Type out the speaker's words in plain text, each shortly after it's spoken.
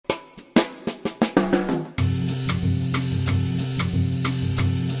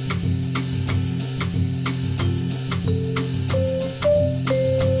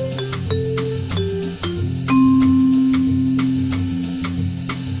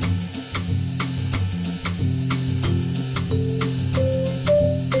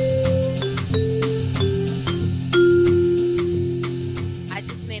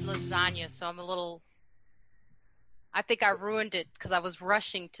think I ruined it because I was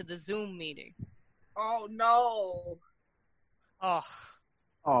rushing to the Zoom meeting. Oh, no. Oh.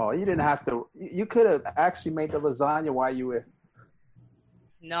 Oh, you didn't have to. You could have actually made the lasagna while you were.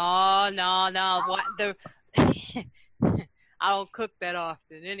 No. What the? I don't cook that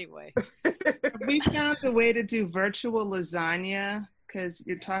often anyway. We found a way to do virtual lasagna because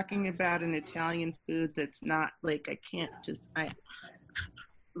you're talking about an Italian food that's not like I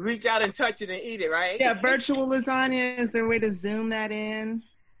reach out and touch it and eat it, right? Yeah, virtual lasagna. Is there a way to zoom that in?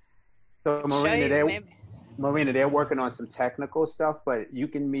 So Marina, they're working on some technical stuff, but you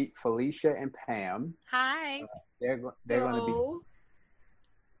can meet Felicia and Pam. Hi. They're going to be.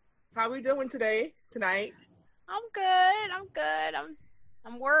 How are we doing tonight? I'm good.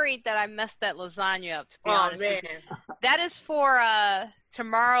 I'm worried that I messed that lasagna up, to be honest. Man. That is for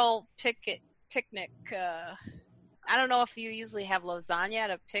tomorrow picnic. I don't know if you usually have lasagna at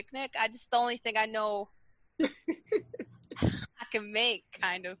a picnic. The only thing I know I can make,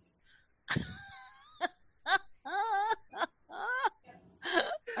 kind of.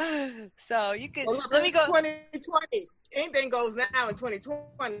 So you could let me go. 2020. Anything goes now in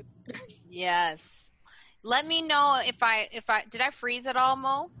 2020. Yes. Let me know if I did I freeze at all,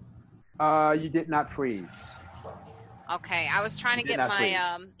 Mo? You did not freeze. Okay, I was trying to get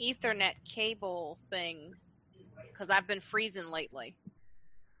my Ethernet cable thing because I've been freezing lately.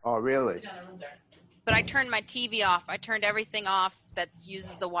 Oh, really? But I turned my TV off. I turned everything off that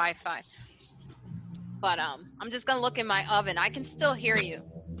uses the Wi-Fi. But I'm just gonna look in my oven. I can still hear you.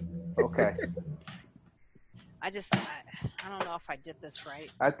 Okay. I don't know if I did this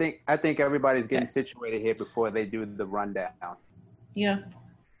right. I think everybody's getting situated here before they do the rundown. Yeah.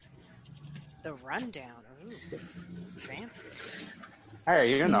 The rundown. Ooh, fancy.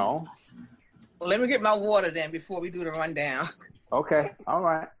 Hey, you know. Well, let me get my water then before we do the rundown. Okay. All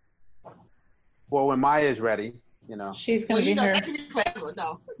right. Well, when Maya's ready, you know. She's going to be here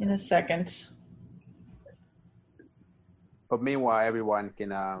in a second. But meanwhile, everyone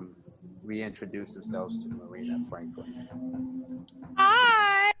can reintroduce themselves to Marina Franklin.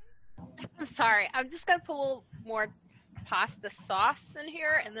 Hi. I'm sorry. I'm just gonna put a little more pasta sauce in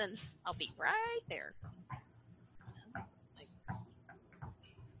here, and then I'll be right there.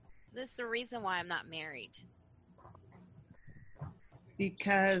 This is the reason why I'm not married.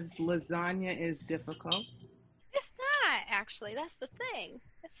 Because lasagna is difficult. It's not actually. That's the thing.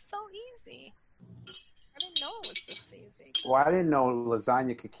 It's so easy. I didn't know it was this easy. Well, I didn't know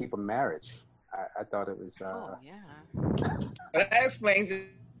lasagna could keep a marriage. I thought it was. Oh yeah. But that explains it.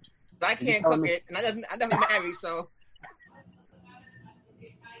 I can't cook it, and I never married, so.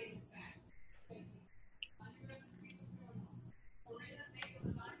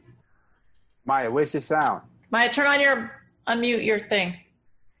 Maya, where's your sound? Maya, unmute your thing.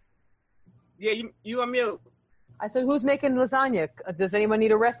 Yeah, you unmute. I said, who's making lasagna? Does anyone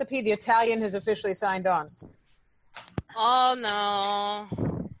need a recipe? The Italian has officially signed on. Oh no.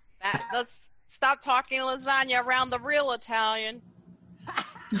 Let's stop talking lasagna around the real Italian.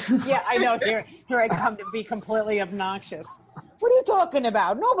 Yeah, I know. Here I come to be completely obnoxious. What are you talking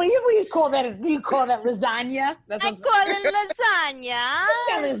about? Nobody. What do you call that? Do you call that lasagna? I call it lasagna.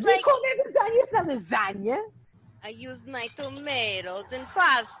 You call that lasagna? It's not lasagna. I use my tomatoes and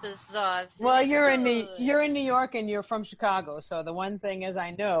pasta sauce. Well, you're in New York and you're from Chicago, so the one thing is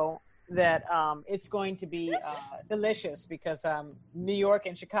I know that it's going to be delicious because New York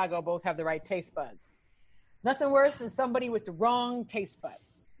and Chicago both have the right taste buds. Nothing worse than somebody with the wrong taste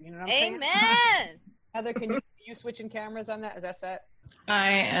buds. You know what I'm saying? Amen. Heather, can you switching cameras on that? Is that set?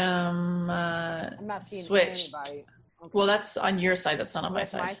 I am I'm not seeing switched. anybody. Okay. Well, that's on your side. That's not on my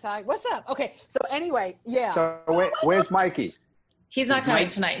side. My side. What's up? Okay. So anyway, yeah. So where's Mikey? He's not coming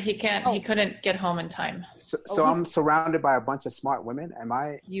tonight. He can't. He couldn't get home in time. So I'm surrounded by a bunch of smart women. Am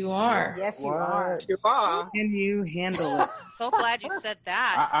I? You are. Yes, you are. You are. Can you handle it? So glad you said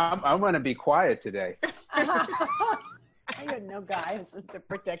that. I'm going to be quiet today. I got no guys to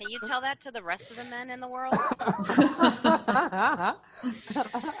protect. Can you tell that to the rest of the men in the world?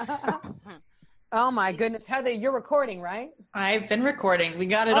 Oh my goodness, Heather, you're recording, right? I've been recording. We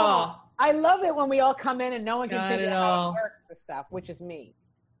got it all. I love it when we all come in and no one can Got figure it out how all. it works and stuff, which is me.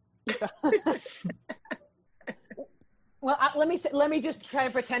 Well, let me just try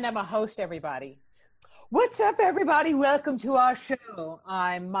to pretend I'm a host, everybody. What's up, everybody? Welcome to our show.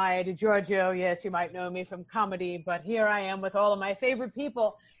 I'm Maya DeGiorgio. Yes, you might know me from comedy, but here I am with all of my favorite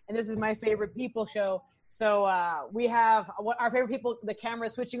people, and this is my favorite people show. So we have our favorite people. The camera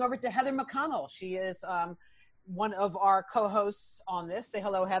is switching over to Heather McConnell. She is one of our co-hosts on this. Say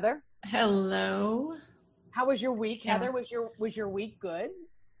hello, Heather. Hello. How was your week, Yeah. Heather? Was your week good?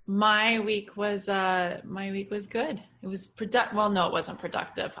 My week was good. It was productive. Well, no, it wasn't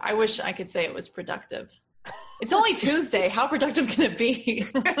productive. I wish I could say it was productive. It's only Tuesday. How productive can it be?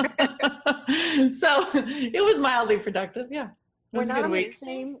 So it was mildly productive. Yeah. We're not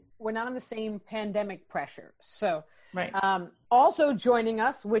on the same pandemic pressure. So right. Also joining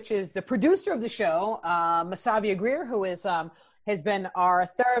us, which is the producer of the show, Masavia Greer, who is has been our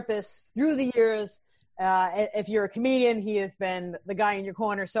therapist through the years. If you're a comedian, he has been the guy in your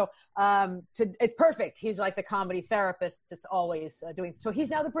corner. So it's perfect. He's like the comedy therapist. It's always doing. So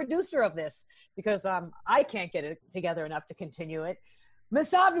he's now the producer of this because I can't get it together enough to continue it.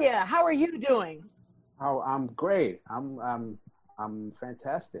 Masavia, how are you doing? Oh, I'm great. I'm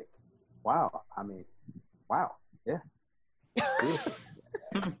fantastic. Wow. I mean, wow. Yeah.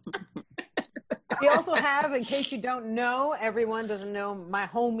 We also have, in case you don't know, everyone doesn't know, my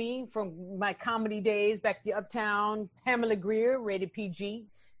homie from my comedy days back to Uptown, Pamela Greer, rated PG,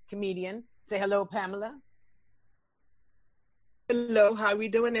 comedian. Say hello, Pamela. Hello, how are we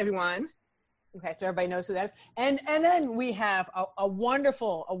doing, everyone? Okay, so everybody knows who that is. And then we have a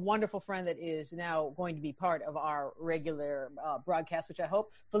wonderful friend that is now going to be part of our regular broadcast, which I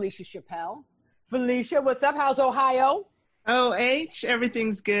hope, Felicia Chappelle. Felicia, what's up? How's Ohio? Oh,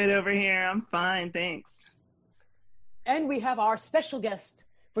 everything's good over here. I'm fine, thanks. And we have our special guest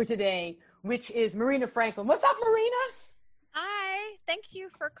for today, which is Marina Franklin. What's up, Marina? Hi, thank you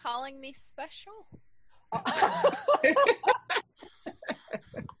for calling me special.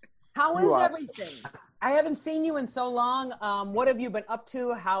 How is everything? I haven't seen you in so long. What have you been up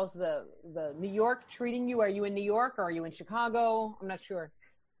to? How's the New York treating you? Are you in New York or are you in Chicago? I'm not sure.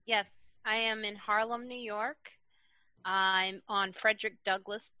 Yes, I am in Harlem, New York. I'm on Frederick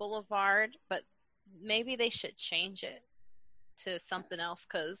Douglass Boulevard, but maybe they should change it to something else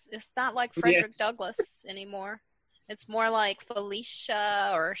because it's not like Frederick Douglass anymore. It's more like Felicia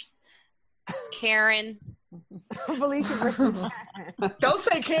or Karen. Felicia. Don't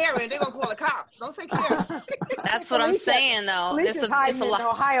say Karen. They're going to call the cops. Don't say Karen. That's what I'm saying, though. Felicia's hiding in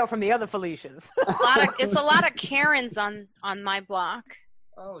Ohio from the other Felicias. It's a lot of Karens on my block.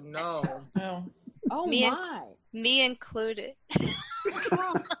 Oh, no. Oh, Me included.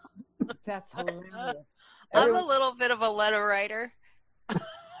 That's hilarious. I'm a little bit of a letter writer.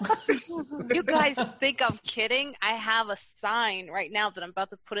 You guys think I'm kidding? I have a sign right now that I'm about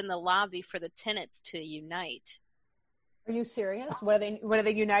to put in the lobby for the tenants to unite. Are you serious? What are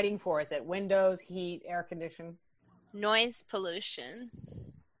they uniting for? Is it windows, heat, air conditioning? Noise pollution.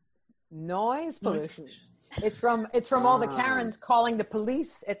 Noise pollution. It's from all the Karens calling the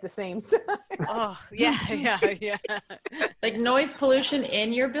police at the same time. Oh, yeah. Like noise pollution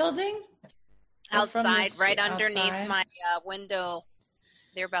in your building? Outside, right underneath my window.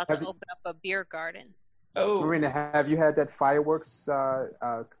 They're about to open up a beer garden. Oh, Marina, have you had that fireworks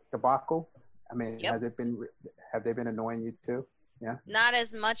debacle? I mean, have they been annoying you too? Yeah. Not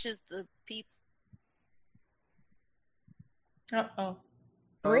as much as the people.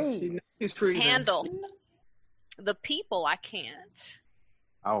 She's freezing. Handle. The people, I can't.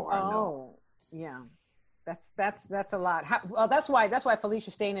 Oh, I know. Yeah. That's a lot. That's why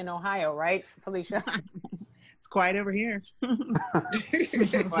Felicia's staying in Ohio, right, Felicia? It's quiet over here.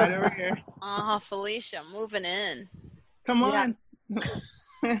 Quiet over here. Felicia, moving in. Come on.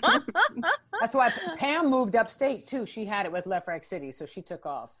 That's why Pam moved upstate too. She had it with Left Rack City, so she took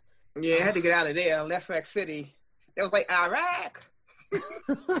off. Yeah, I had to get out of there. Left Rack City. It was like Iraq.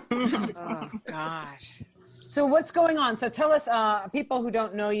 Oh gosh. So what's going on? So tell us, people who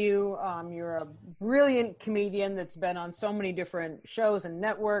don't know you, you're a brilliant comedian that's been on so many different shows and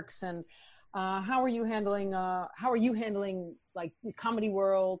networks. And how are you handling like the comedy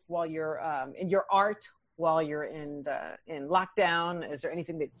world while you're in your art, while you're in lockdown? Is there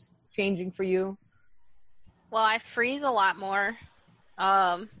anything that's changing for you? Well, I freeze a lot more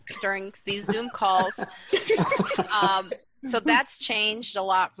during these Zoom calls. So that's changed a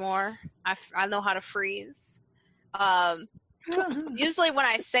lot more. I know how to freeze. Usually when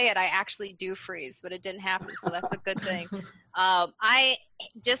I say it, I actually do freeze, but it didn't happen, so that's a good thing. I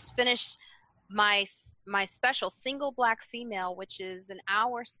just finished my special, Single Black Female, which is an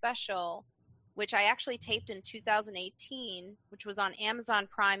hour special, which I actually taped in 2018, which was on Amazon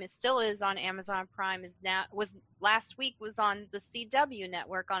Prime. It still is on Amazon Prime. Last week was on the CW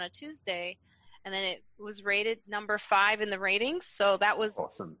network on a Tuesday, and then it was rated number 5 in the ratings. So that was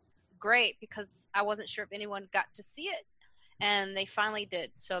awesome. Great, because I wasn't sure if anyone got to see it, and they finally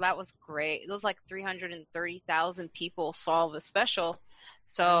did. So that was great. It was like 330,000 people saw the special.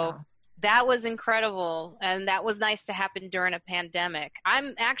 So that was incredible, and that was nice to happen during a pandemic.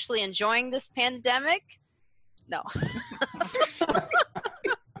 I'm actually enjoying this pandemic. No.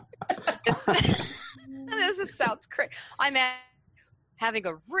 This sounds great. I'm having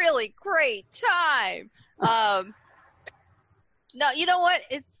a really great time. No, you know what?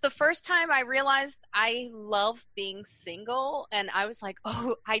 It's the first time I realized I love being single, and I was like,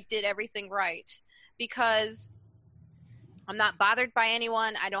 oh, I did everything right, because I'm not bothered by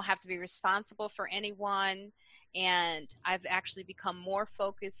anyone. I don't have to be responsible for anyone, and I've actually become more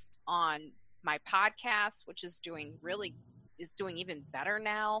focused on my podcast, which is doing even better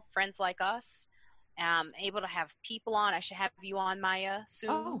now. Friends Like Us. Able to have people on. I should have you on, Maya, soon.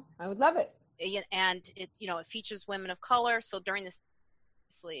 Oh, I would love it. And it's, it features women of color. So during this,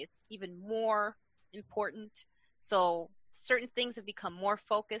 it's even more important. So certain things have become more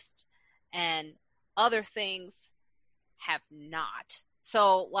focused, and other things have not.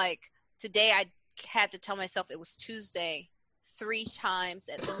 So like today, I had to tell myself it was Tuesday 3 times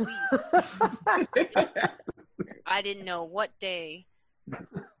at least. I didn't know what day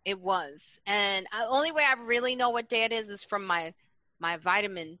it was, and the only way I really know what day it is from my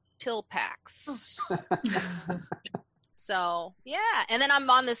vitamin pill packs. So yeah, and then I'm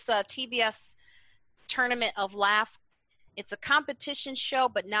on this TBS Tournament of Laughs. It's a competition show,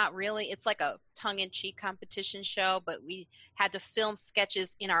 but not really. It's like a tongue-in-cheek competition show, but we had to film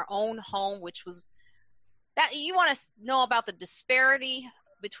sketches in our own home, which was that. You want to know about the disparity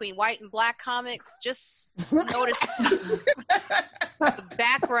between white and black comics? Just notice the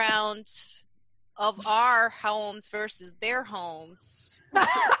background of our homes versus their homes.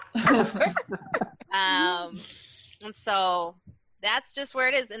 And so that's just where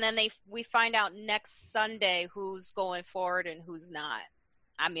it is. And then we find out next Sunday who's going forward and who's not.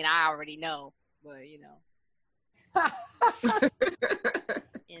 I mean, I already know, but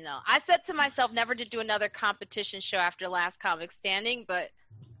I said to myself never to do another competition show after Last Comic Standing, but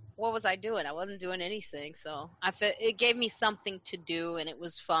what was I doing? I wasn't doing anything. So it gave me something to do, and it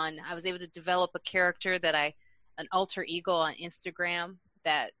was fun. I was able to develop a character an alter ego on Instagram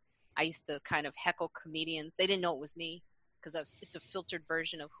that I used to kind of heckle comedians. They didn't know it was me because it's a filtered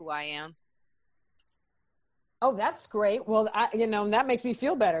version of who I am. Oh, that's great. Well, that makes me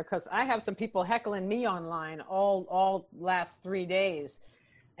feel better because I have some people heckling me online all last 3 days.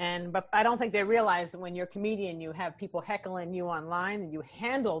 But I don't think they realize that when you're a comedian, you have people heckling you online and you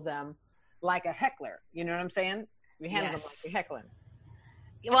handle them like a heckler. You know what I'm saying? You handle them like you're heckling.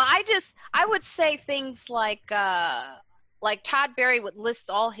 Well, I would say things like Todd Berry would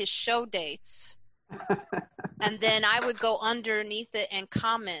list all his show dates. And then I would go underneath it and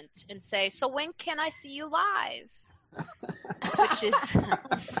comment and say, so when can I see you live? Which is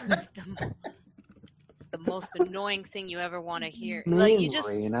the most annoying thing you ever want to hear. Like you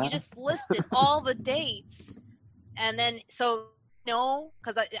just listed all the dates, and then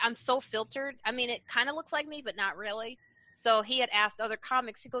because I'm so filtered. I mean, it kind of looks like me, but not really. So he had asked other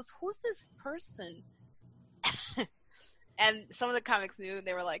comics. He goes, "Who's this person?" And some of the comics knew.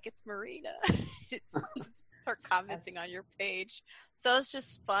 They were like, "It's Marina." Just start commenting on your page. So it's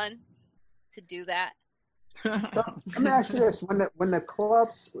just fun to do that. So, let me ask you this: when the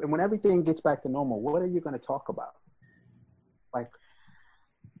clubs and when everything gets back to normal, what are you going to talk about?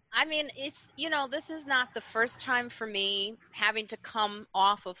 I mean, it's this is not the first time for me having to come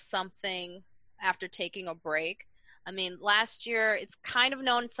off of something after taking a break. I mean, last year, it's kind of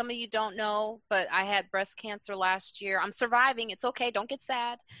known, some of you don't know, but I had breast cancer last year. I'm surviving. It's okay. Don't get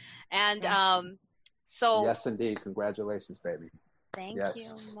sad. And so. Yes, indeed. Congratulations, baby. Thank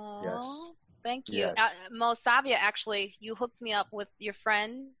you, Mo. Yes. Thank you. Yes. Mo Savia, actually, you hooked me up with your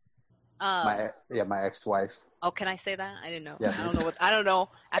friend. My ex-wife. Oh, can I say that? I didn't know. Yeah. I don't know.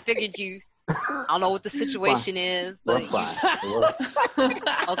 I figured I don't know what the situation is, but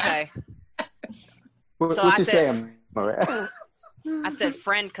okay. What so you saying, Maria? I said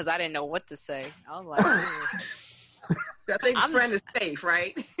friend because I didn't know what to say. I was like, I think friend is safe,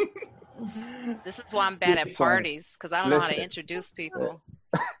 right? This is why I'm bad at parties because I don't know how to introduce people.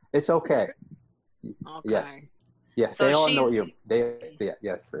 It's okay. Okay. Yes, so they all know you.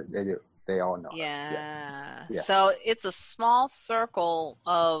 Yes, they do. They all know. Yeah. Yeah. So it's a small circle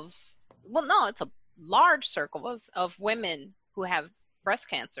it's a large circle of women who have breast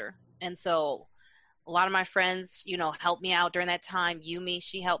cancer. And so a lot of my friends, helped me out during that time. Yumi,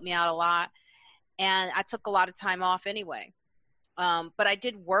 she helped me out a lot. And I took a lot of time off anyway. But I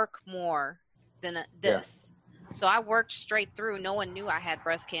did work more than this. Yeah. So I worked straight through. No one knew I had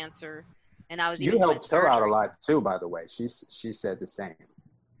breast cancer. And I was even doing surgery. You helped her out a lot too, by the way. She said the same.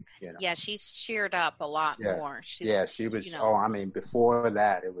 Yeah, she's cheered up a lot more. She was. I mean, before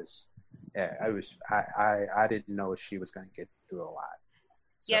that, it was. Yeah, I didn't know she was going to get through a lot.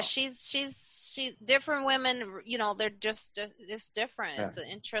 So. Yeah, she's different women, you know, they're just, it's different. Yeah. It's an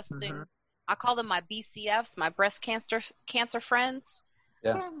interesting, I call them my BCFs, my breast cancer friends.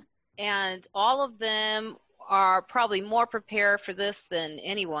 Yeah. And all of them are probably more prepared for this than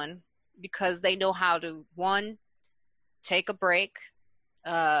anyone because they know how to, one, take a break.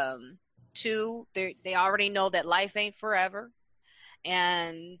 Two, they already know that life ain't forever.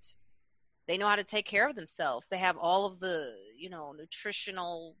 And they know how to take care of themselves. They have all of the, you know,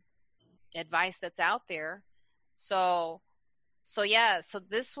 nutritional advice that's out there. So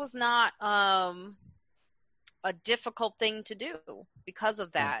this was not a difficult thing to do because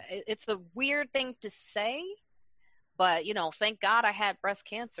of that. It's a weird thing to say, but, you know, thank God I had breast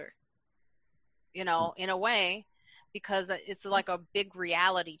cancer, you know, in a way, because it's like a big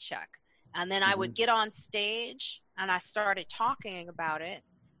reality check. And then I would get on stage and I started talking about it.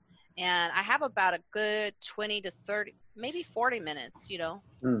 And I have about a good 20 to 30, maybe 40 minutes, you know,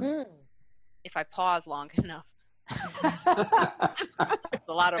 if I pause long enough. It's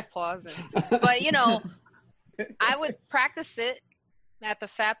a lot of pausing. But, you know, I would practice it at the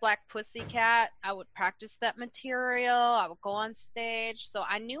Fat Black Pussycat. I would practice that material. I would go on stage. So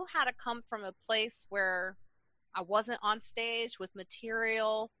I knew how to come from a place where I wasn't on stage with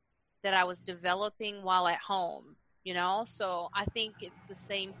material that I was developing while at home, you know? So I think it's the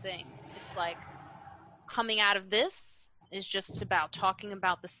same thing. It's like coming out of this is just about talking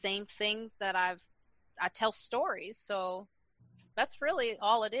about the same things that I tell stories. So that's really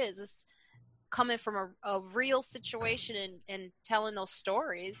all it is. It's coming from a real situation and telling those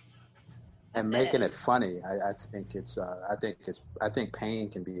stories. And making it funny. I think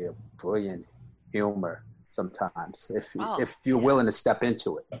pain can be a brilliant humor sometimes if you're willing to step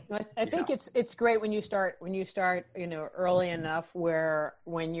into it. I think it's great when you start, you know, early enough where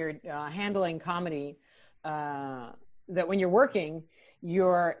when you're handling comedy, that when you're working,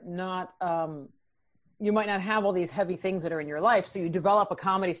 you're not, you might not have all these heavy things that are in your life. So you develop a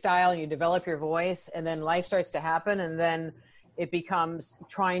comedy style and you develop your voice, and then life starts to happen. And then it becomes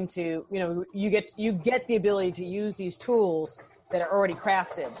trying to, you know, you get the ability to use these tools that are already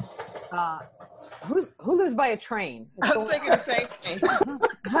crafted. Who lives by a train? I was thinking the same thing.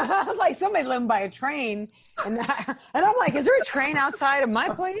 I was like, somebody's living by a train, and I'm like, is there a train outside of my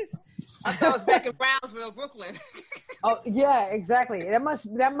place? I thought it was back in Brownsville, Brooklyn. Oh yeah, exactly. That must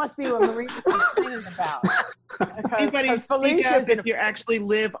be what Marie's complaining about. Anybody speak up if you actually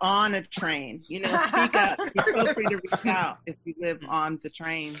live on a train. You know, speak up. Feel free to reach out if you live on the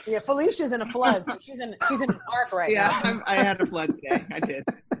train. Yeah, Felicia's in a flood, so she's in an arc right now. Yeah, I had a flood today. I did.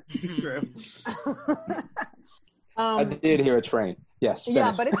 It's true. I did hear a train. Yes. Finish.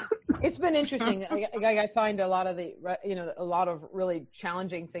 Yeah, but it's been interesting. I find a lot of really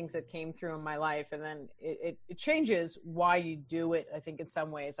challenging things that came through in my life, and then it changes why you do it. I think in some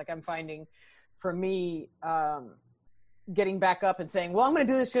ways, like I'm finding, for me, getting back up and saying, "Well, I'm going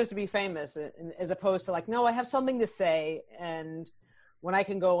to do this just to be famous," as opposed to like, "No, I have something to say," and when I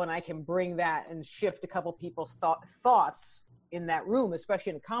can go and I can bring that and shift a couple people's thoughts in that room,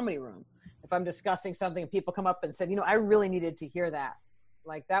 especially in a comedy room. If I'm discussing something and people come up and said, you know, I really needed to hear that.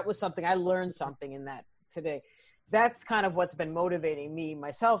 Like that was something, I learned something in that today. That's kind of what's been motivating me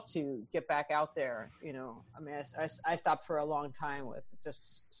myself to get back out there. You know, I mean, I stopped for a long time with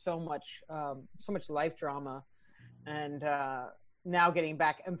just so much life drama, and now getting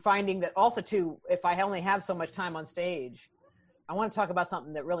back and finding that also too, if I only have so much time on stage, I want to talk about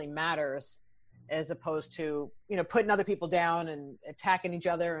something that really matters, as opposed to, you know, putting other people down and attacking each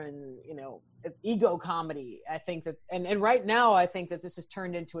other and, you know, ego comedy. I think that, and right now I think that this has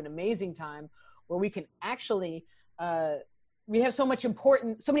turned into an amazing time where we can actually, we have so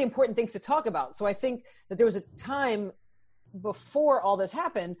many important things to talk about. So I think that there was a time before all this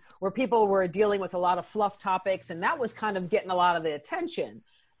happened where people were dealing with a lot of fluff topics, and that was kind of getting a lot of the attention.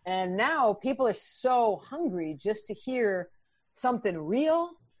 And now people are so hungry just to hear something real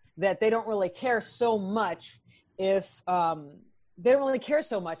that they don't really care so much if it's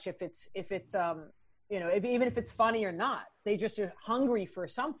you know, even if it's funny or not. They just are hungry for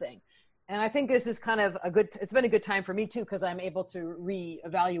something. And I think this is kind of it's been a good time for me too, because I'm able to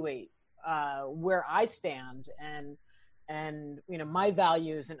reevaluate where I stand and you know, my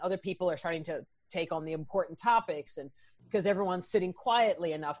values, and other people are starting to take on the important topics, and because everyone's sitting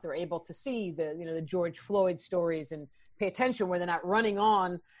quietly enough, they're able to see the George Floyd stories and pay attention where they're not running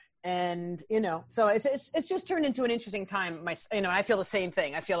on. And, you know, so it's just turned into an interesting time. I feel the same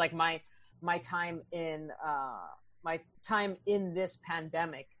thing. I feel like my time in this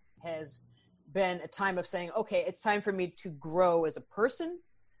pandemic has been a time of saying, okay, it's time for me to grow as a person,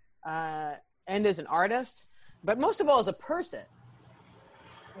 and as an artist, but most of all as a person.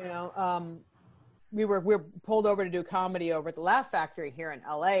 You know, we were pulled over to do comedy over at the Laugh Factory here in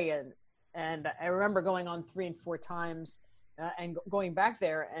LA, and I remember going on 3 and 4 times and going back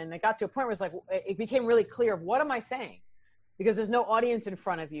there, and it got to a point where it's like it became really clear of what am I saying, because there's no audience in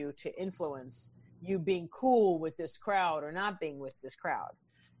front of you to influence you being cool with this crowd or not being with this crowd.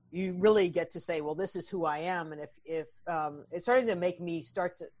 You really get to say, well, this is who I am. And if it started to make me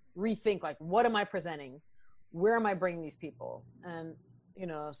start to rethink, like, what am I presenting? Where am I bringing these people? And, you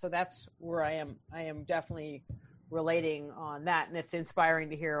know, so that's where I am. I am definitely relating on that. And it's inspiring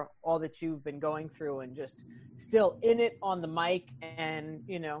to hear all that you've been going through and just still in it on the mic and,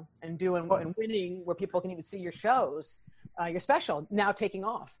 you know, and doing and winning where people can even see your shows, your special now taking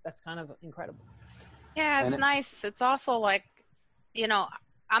off. That's kind of incredible. Yeah, it's nice. It's also like, you know,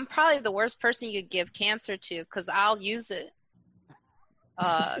 I'm probably the worst person you could give cancer to because I'll use it.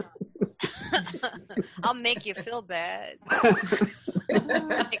 I'll make you feel bad.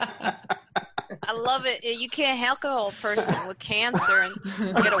 Like, I love it. You can't help a whole person with cancer and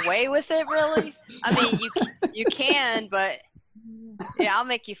get away with it, really. I mean, you can, but yeah, I'll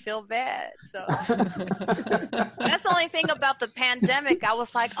make you feel bad. So that's the only thing about the pandemic. I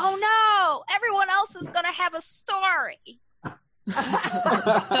was like, oh no, everyone else is gonna have a story.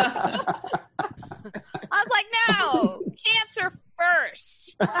 I was like, no, cancer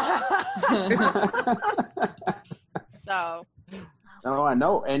first. So. Oh, I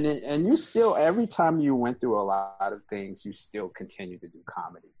know. And you still, every time you went through a lot of things, you still continue to do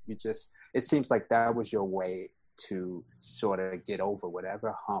comedy. It seems like that was your way to sort of get over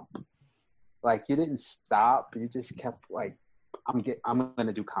whatever hump. Like, you didn't stop. You just kept like, I'm going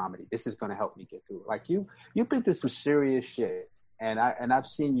to do comedy. This is going to help me get through it. Like, you've been through some serious shit. And I've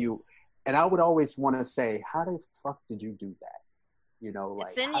seen you, and I would always want to say, how the fuck did you do that? You know, like,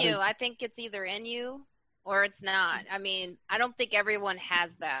 it's in you. I think it's either in you or it's not. I mean, I don't think everyone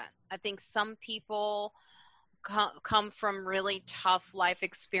has that. I think some people come from really tough life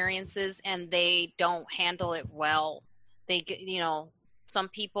experiences and they don't handle it well. They get, you know, some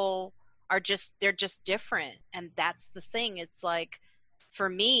people they're just different. And that's the thing. It's like, for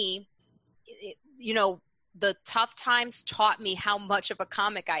me, you know, the tough times taught me how much of a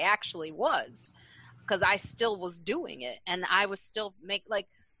comic I actually was, because I still was doing it and I was still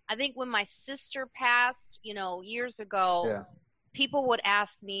I think when my sister passed, you know, years ago, people would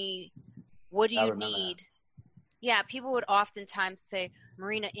ask me, what do you need? That. Yeah, people would oftentimes say,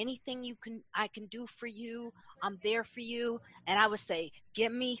 Marina, anything I can do for you, I'm there for you. And I would say,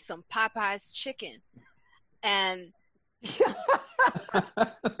 get me some Popeye's chicken. And,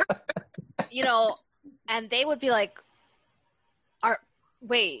 you know, and they would be like,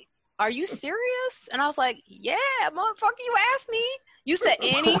 are you serious? And I was like, yeah, motherfucker, you asked me. You said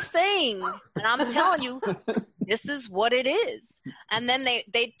anything. And I'm telling you, this is what it is. And then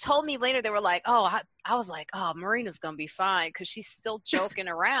they told me later, they were like, oh, I was like, oh, Marina's going to be fine because she's still joking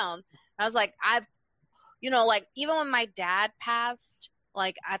around. I was like, you know, like, even when my dad passed,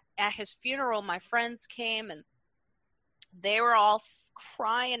 like, at his funeral, my friends came and they were all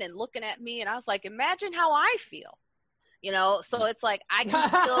crying and looking at me. And I was like, imagine how I feel. You know, so it's like I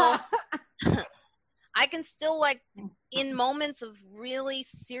can still like, in moments of really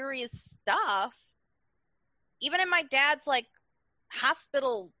serious stuff, even in my dad's like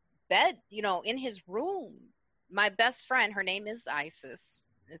hospital bed, you know, in his room, my best friend, her name is Isis.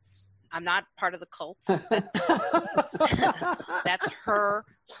 I'm not part of the cult. That's her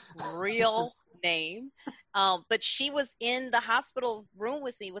real name. But she was in the hospital room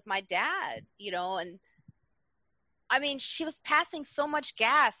with me with my dad, you know, and I mean, she was passing so much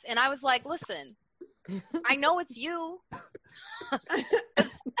gas, and I was like, listen, I know it's you.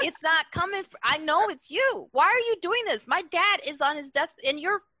 It's not coming. I know it's you. Why are you doing this? My dad is on his death, and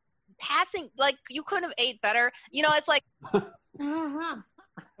you're passing, like, you couldn't have ate better. You know, it's like,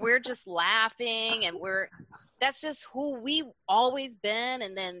 we're just laughing, and that's just who we've always been.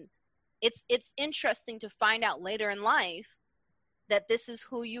 And then it's interesting to find out later in life that this is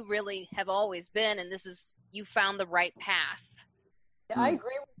who you really have always been, and you found the right path. I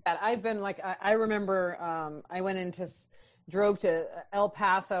agree with that. I've been like, I remember I drove to El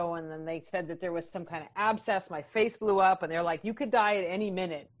Paso, and then they said that there was some kind of abscess. My face blew up, and they're like, you could die at any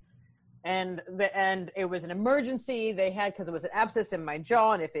minute. And it was an emergency they had because it was an abscess in my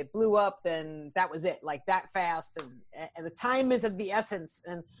jaw, and if it blew up, then that was it, like that fast. And the time is of the essence.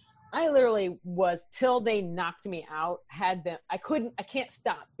 And I literally was, till they knocked me out, I can't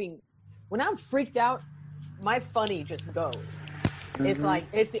stop being, when I'm freaked out, my funny just goes. Mm-hmm. It's like,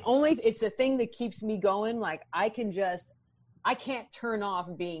 it's the thing that keeps me going. Like, I can't turn off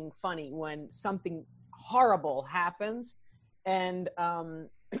being funny when something horrible happens. And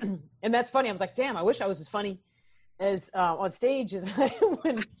and that's funny. I was like, damn, I wish I was as funny as on stage as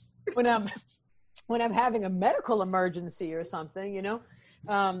when I'm having a medical emergency or something, you know.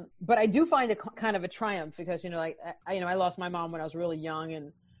 But I do find it kind of a triumph because, you know, I lost my mom when I was really young,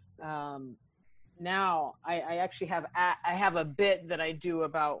 and now I actually have a bit that I do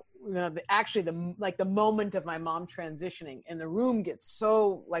about, you know, the moment of my mom transitioning, and the room gets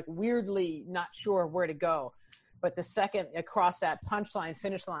so like weirdly not sure where to go, but the second across that punchline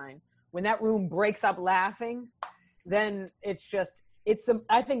finish line, when that room breaks up laughing, then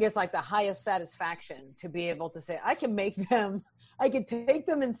I think it's like the highest satisfaction to be able to say I can take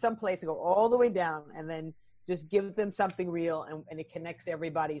them in some place and go all the way down, and then just give them something real, and it connects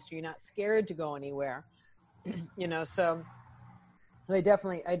everybody, so you're not scared to go anywhere, you know. So I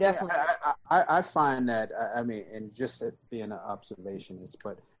definitely. I find that, I mean, and just being an observationist,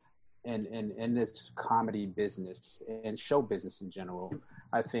 but in this comedy business and show business in general,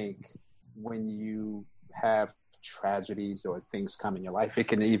 I think when you have tragedies or things come in your life, it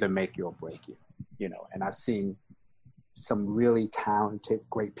can either make you or break you, you know. And I've seen some really talented,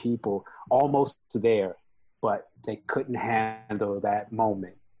 great people almost there, but they couldn't handle that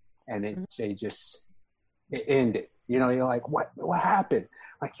moment, and it ended. You know, you're like, what happened?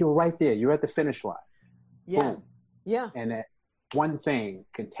 Like, you're right there. You're at the finish line. Yeah. Boom. Yeah. And that one thing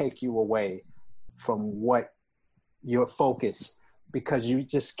can take you away from what your focus, because you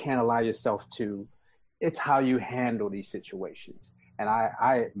just can't allow yourself to. It's how you handle these situations, and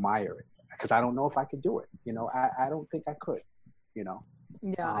I admire it, because I don't know if I could do it. You know, I don't think I could. You know.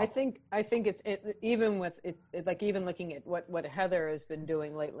 Yeah, I think it's even with it, like even looking at what Heather has been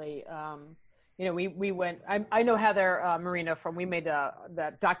doing lately. You know, we went. I know Heather Marina we made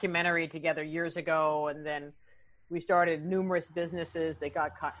that documentary together years ago, and then we started numerous businesses. They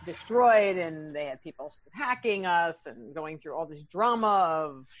got destroyed, and they had people hacking us and going through all this drama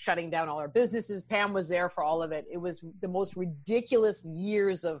of shutting down all our businesses. Pam was there for all of it. It was the most ridiculous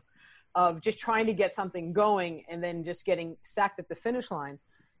years of just trying to get something going, and then just getting sacked at the finish line.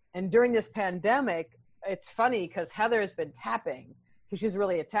 And during this pandemic, it's funny because Heather has been tapping, because she's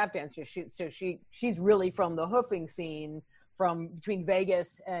really a tap dancer. She's really from the hoofing scene from between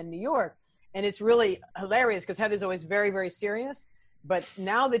Vegas and New York. And it's really hilarious because Heather's always very, very serious. But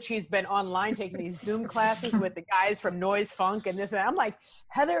now that she's been online taking these Zoom classes with the guys from Noise Funk and this and that, I'm like,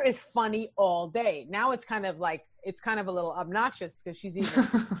 Heather is funny all day. Now it's kind of a little obnoxious because she's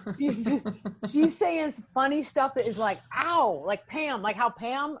saying funny stuff that is like, ow, like Pam, like how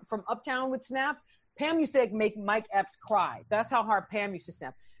Pam from Uptown would snap. Pam used to make Mike Epps cry. That's how hard Pam used to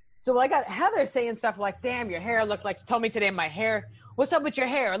snap. So I got Heather saying stuff like, damn, your hair looked like, told me today my hair, what's up with your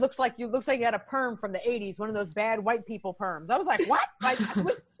hair? It looks like you had a perm from the 80s, one of those bad white people perms. I was like, what? Like,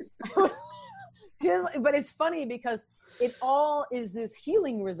 but it's funny because it all is this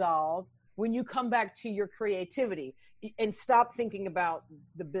healing resolve when you come back to your creativity and stop thinking about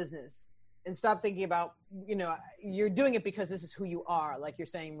the business and stop thinking about, you know, you're doing it because this is who you are, like you're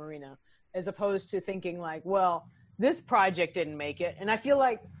saying, Marina, as opposed to thinking like, well, this project didn't make it. And I feel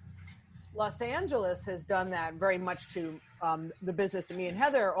like Los Angeles has done that very much to the business. And me and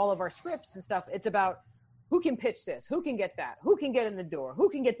Heather, all of our scripts and stuff, it's about who can pitch this, who can get that, who can get in the door, who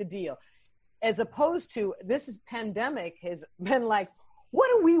can get the deal. As opposed to pandemic has been like, what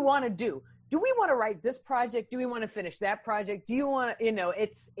do we want to do? Do we want to write this project? Do we want to finish that project? Do you want to, you know,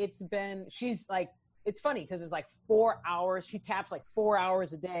 she's like, it's funny because it's like 4 hours. She taps like 4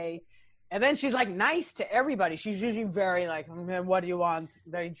 hours a day. And then she's like nice to everybody. She's usually very like, what do you want?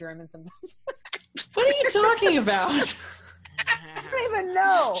 Very German sometimes. What are you talking about? I don't even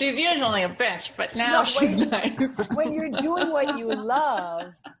know. She's usually a bitch, but now she's nice. When you're doing what you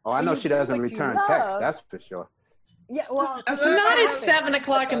love. Oh, I know she doesn't return text. That's for sure. Yeah, well, not at 7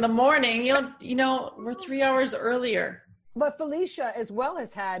 o'clock in the morning. You know, we're 3 hours earlier. But Felicia as well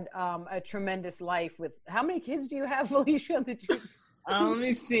has had a tremendous life with. How many kids do you have, Felicia? Let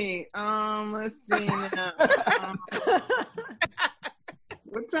me see. Let's see now.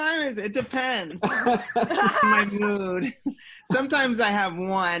 What time is it? It depends. My mood. Sometimes I have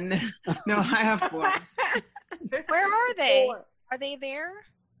one. No, I have four. Where are they? Are they there?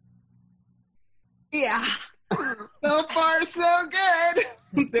 Yeah. So far, so good.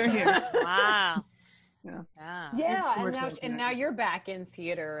 They're here. Wow. Yeah, and now you're back in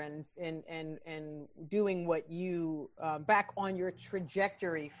theater and doing what you back on your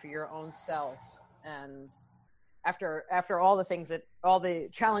trajectory for your own self, and after all the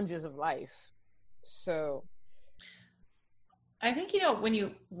challenges of life. So I think, you know, when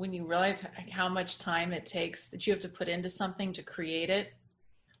you realize how much time it takes that you have to put into something to create it,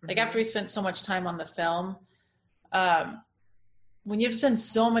 like after we spent so much time on the film, when you have to spend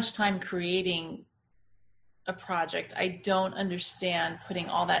so much time creating a project, I don't understand putting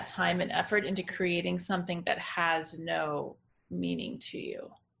all that time and effort into creating something that has no meaning to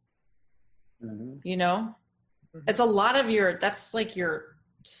you. Mm-hmm. You know, mm-hmm. It's a lot of that's like your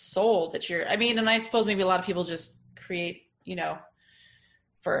soul that and I suppose maybe a lot of people just create, you know,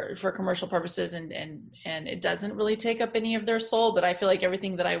 for commercial purposes and it doesn't really take up any of their soul. But I feel like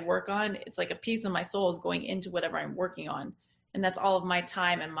everything that I work on, it's like a piece of my soul is going into whatever I'm working on. And that's all of my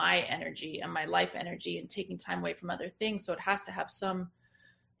time and my energy and my life energy and taking time away from other things. So it has to have some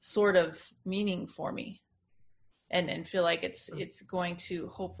sort of meaning for me and feel like it's going to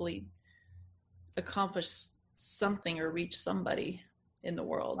hopefully accomplish something or reach somebody in the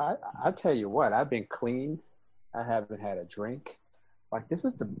world. I tell you what, I've been clean. I haven't had a drink. Like, this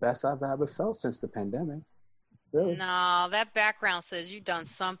is the best I've ever felt since the pandemic. Really? No, that background says you've done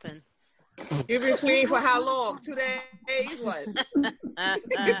something. You've been clean for how long? 2 days? What?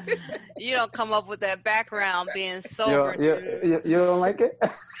 You don't come up with that background being sober. You don't like it?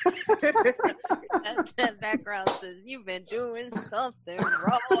 that background says you've been doing something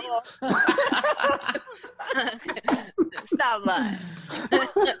wrong. Stop lying.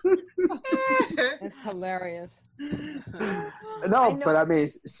 It's hilarious. No, but I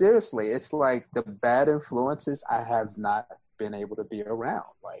mean, seriously, it's like the bad influences I have not been able to be around.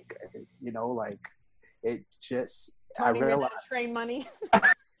 Like, you know, like it just. Tony ran out of train money.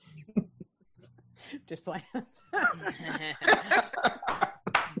 Just playing.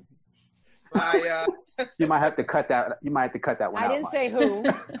 You might have to cut that. You might have to cut that one out. I didn't say who.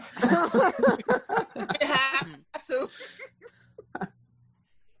 You have to.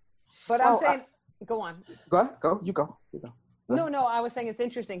 But I'm saying, go on. You go. No, I was saying it's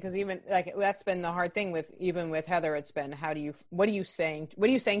interesting because even like that's been the hard thing with Heather. It's been what are you saying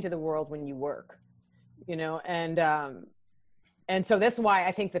to the world when you work, you know, and so that's why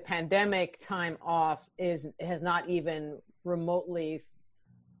I think the pandemic time off has not even remotely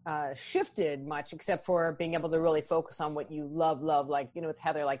shifted much, except for being able to really focus on what you love. Like, you know, it's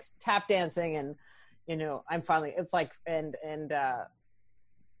Heather likes tap dancing, and you know, it's like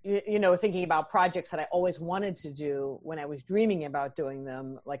you know, thinking about projects that I always wanted to do when I was dreaming about doing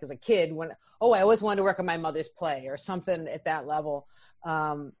them, like as a kid, I always wanted to work on my mother's play or something at that level.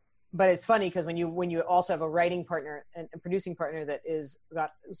 But it's funny because when you also have a writing partner and a producing partner that is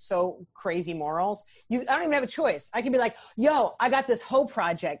got so crazy morals, I don't even have a choice. I can be like, yo, I got this whole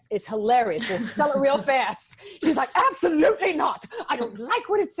project. It's hilarious. We'll sell it real fast. She's like, absolutely not. I don't like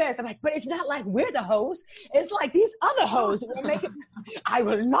what it says. I'm like, but it's not like we're the hoes. It's like these other hoes will make it. I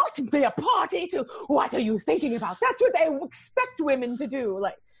will not be a party to what are you thinking about? That's what they expect women to do.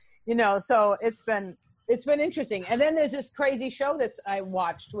 Like, you know, so it's been interesting. And then there's this crazy show that I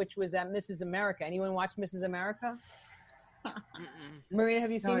watched, which was Mrs. America. Anyone watch Mrs. America? Marina,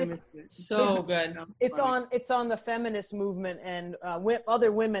 have you seen this? So good. It's on the feminist movement and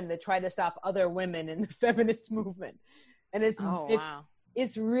other women that try to stop other women in the feminist movement. And it's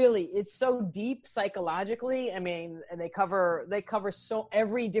so deep psychologically. I mean, and they cover so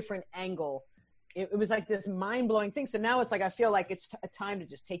every different angle. It was like this mind-blowing thing. So now it's like I feel like it's a time to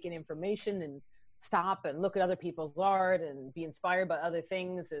just take in information and stop and look at other people's art and be inspired by other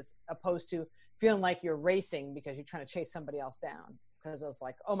things, as opposed to feeling like you're racing because you're trying to chase somebody else down. Because it's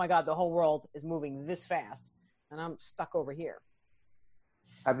like, oh my God, the whole world is moving this fast and I'm stuck over here.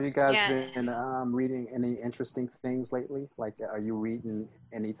 Have you guys been reading any interesting things lately? Like, are you reading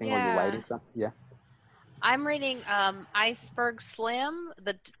anything or you writing something? Yeah. I'm reading Iceberg Slim,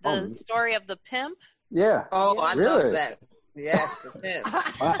 the story of the pimp. Yeah. Oh, I love that. Yes, the pimp.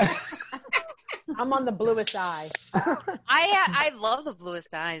 I'm on the Bluest Eye. I love the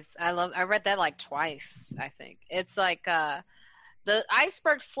Bluest Eyes. I read that like twice, I think. It's like the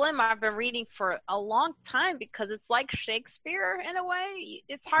Iceberg Slim I've been reading for a long time because it's like Shakespeare in a way.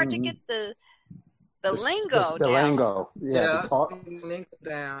 It's hard to get the lingo down. The lingo. Yeah. Lingo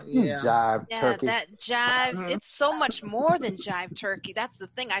down. Yeah. Jive turkey. Yeah, that jive. It's so much more than jive turkey. That's the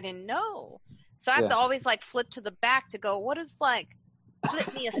thing I didn't know. So I have to always like flip to the back to go, what is like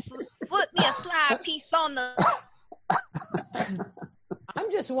flip me a slide piece on the.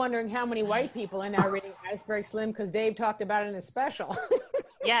 I'm just wondering how many white people are now reading Iceberg Slim because Dave talked about it in his special.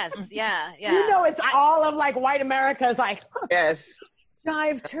 Yes, yeah. You know, it's all of like white America's like. Yes.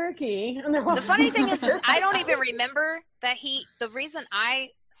 Jive turkey. The funny thing is I don't even remember that the reason I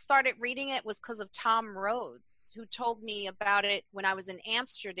started reading it was because of Tom Rhodes, who told me about it when I was in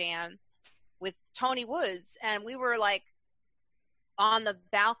Amsterdam with Tony Woods, and we were like on the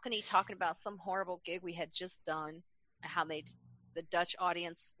balcony talking about some horrible gig we had just done, how the Dutch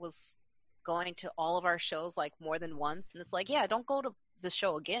audience was going to all of our shows like more than once, and it's like, yeah, don't go to the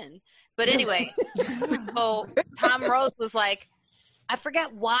show again. But anyway, so Tom Rhodes was like, I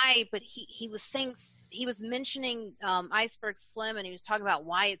forget why, but he was mentioning Iceberg Slim, and he was talking about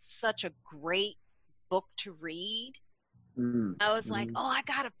why it's such a great book to read. I was like, oh, I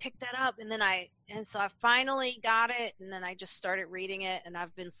gotta pick that up, and so I finally got it, and then I just started reading it, and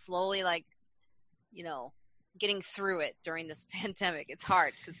I've been slowly like, you know, getting through it during this pandemic. It's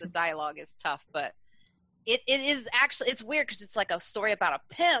hard because the dialogue is tough, but it is actually, it's weird because it's like a story about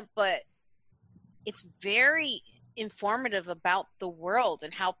a pimp, but it's very informative about the world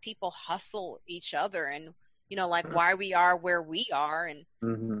and how people hustle each other, and you know, like why we are where we are,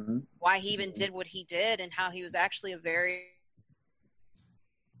 and why he even did what he did, and how he was actually a very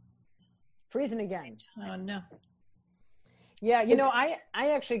freezing again. Oh no. Yeah, you know, I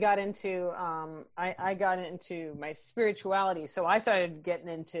actually got into I got into my spirituality. So I started getting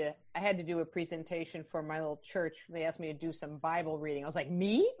into, I had to do a presentation for my little church. They asked me to do some Bible reading. I was like,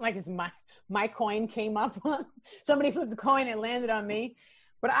 me? Like, is my coin came up? Somebody flipped the coin and landed on me.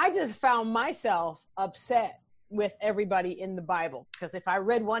 But I just found myself upset with everybody in the Bible, because if I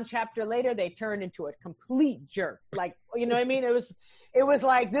read one chapter later, they turned into a complete jerk. Like, you know what I mean? It was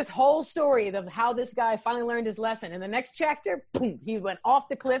like this whole story of how this guy finally learned his lesson. In the next chapter, boom, he went off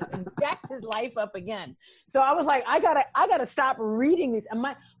the cliff and jacked his life up again. So I was like, I gotta stop reading these. And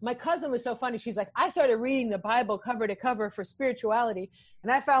my cousin was so funny. She's like, I started reading the Bible cover to cover for spirituality,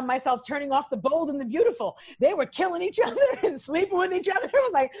 and I found myself turning off the bold and the beautiful. They were killing each other and sleeping with each other. It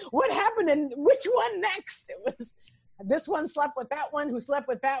was like, what happened and which one next? It was, this one slept with that one, who slept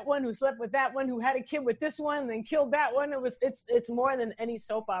with that one, who slept with that one, who had a kid with this one, and then killed that one. It's more than any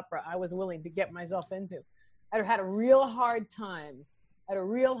soap opera I was willing to get myself into. I had a real hard time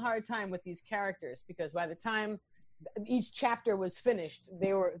with these characters, because by the time each chapter was finished,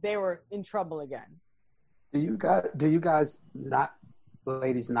 they were in trouble again. Do you guys not,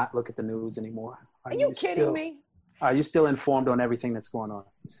 ladies, not look at the news anymore? Are you kidding me? Are you still informed on everything that's going on?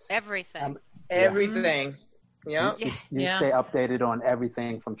 Everything. Everything. Yeah. You stay updated on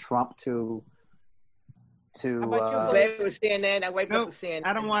everything from Trump to wake up with CNN. I wake up with CNN.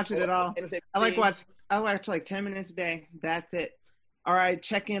 I don't watch it at all. I watch like 10 minutes a day. That's it. Or I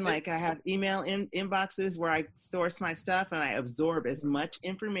check in, like I have email inboxes where I source my stuff, and I absorb as much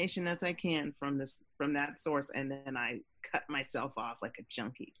information as I can from that source, and then I cut myself off like a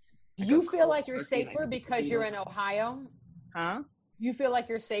junkie. Do you feel like you're safer because you're in Ohio? Huh? You feel like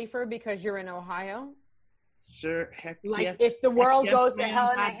you're safer because you're in Ohio? Sure. Heck like yes. If the world goes to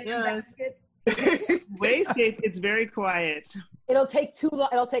hell in a handbasket. It's way safe. It's very quiet. It'll take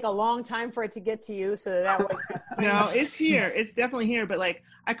a long time for it to get to you, so that way. No, it's here. It's definitely here. But like,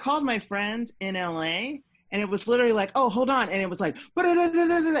 I called my friend in LA, and it was literally like, oh, hold on. And it was like,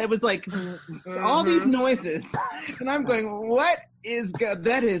 it was like all these noises. And I'm going, what is good?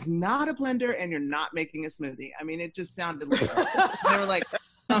 That is not a blender, and you're not making a smoothie. I mean, it just sounded like, they were like,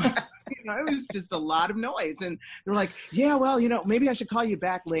 it was just a lot of noise. And they were like, yeah, well, maybe I should call you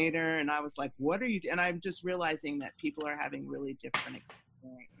back later. And I was like, what are you doing? And I'm just realizing that people are having really different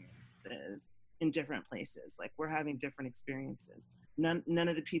experiences in different places. Like, we're having different experiences. None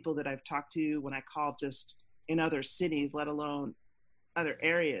of the people that I've talked to when I called just in other cities, let alone other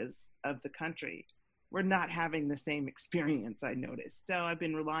areas of the country, we're not having the same experience, I noticed. So I've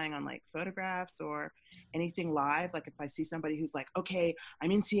been relying on like photographs or anything live. Like if I see somebody who's like, okay,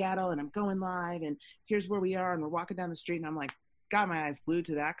 I'm in Seattle and I'm going live and here's where we are and we're walking down the street, and I'm like, got my eyes glued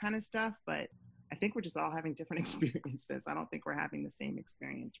to that kind of stuff. But I think we're just all having different experiences. I don't think we're having the same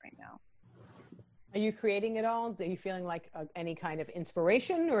experience right now. Are you creating it all? Are you feeling like any kind of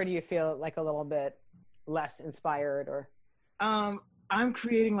inspiration, or do you feel like a little bit less inspired? Or I'm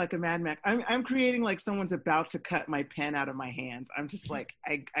creating like a Mad Max. I'm creating like someone's about to cut my pen out of my hands. I'm just like,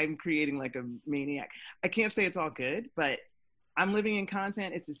 I'm creating like a maniac. I can't say it's all good, but I'm living in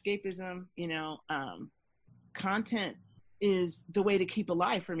content. It's escapism, content is the way to keep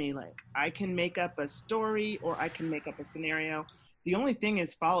alive for me. Like, I can make up a story or I can make up a scenario. The only thing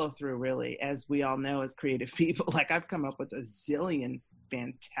is follow through, really, as we all know as creative people. Like, I've come up with a zillion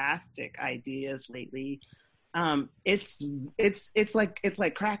fantastic ideas lately. It's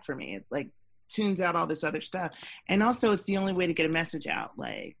like crack for me. It like tunes out all this other stuff. And also it's the only way to get a message out.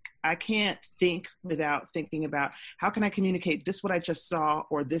 Like, I can't think without thinking about how can I communicate this, what I just saw,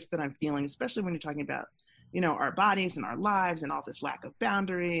 or this that I'm feeling, especially when you're talking about, our bodies and our lives and all this lack of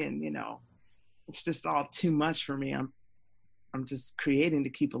boundary. And, it's just all too much for me. I'm just creating to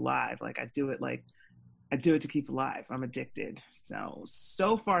keep alive. Like, I do it like I do it to keep alive. I'm addicted.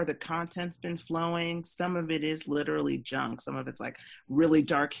 So far the content's been flowing. Some of it is literally junk. Some of it's like really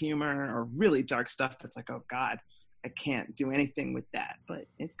dark humor or really dark stuff that's like, oh God, I can't do anything with that. But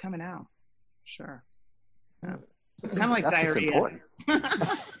it's coming out. Sure. Kind of like That's diarrhea.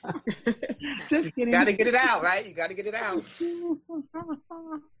 Just kidding. Got to get it out, right? You got to get it out.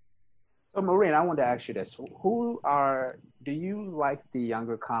 So, Maureen, I wanted to ask you this. Do you like the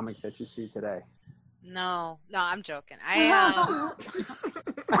younger comics that you see today? No, I'm joking. I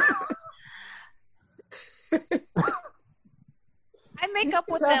make up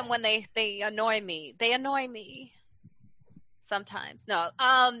with them when they annoy me. They annoy me sometimes. No,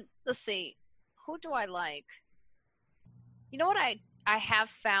 let's see. Who do I like? You know what I have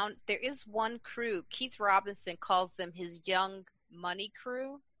found? There is one crew. Keith Robinson calls them his Young Money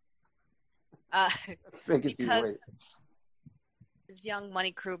crew. Because his Young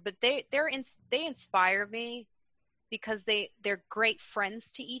Money crew, but they inspire me because they're great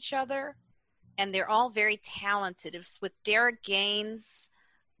friends to each other, and they're all very talented. It was with Derek Gaines,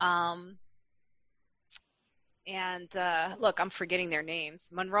 and look, I'm forgetting their names.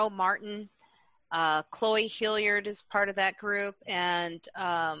 Monroe Martin, Chloe Hilliard is part of that group, and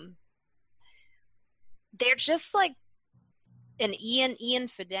they're just like an Ian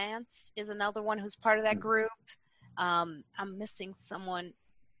Fidance is another one who's part of that group. I'm missing someone,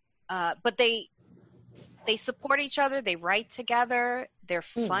 but they support each other. They write together. They're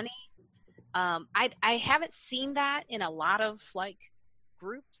funny. I haven't seen that in a lot of like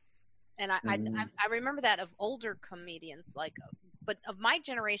groups, and I remember that of older comedians, like, but of my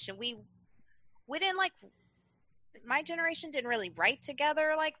generation, we didn't like. My generation didn't really write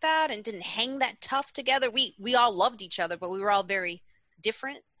together like that and didn't hang that tough together. We all loved each other, but we were all very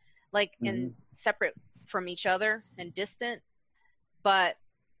different, like and separate from each other and distant. But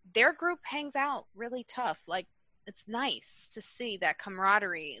their group hangs out really tough. Like, it's nice to see that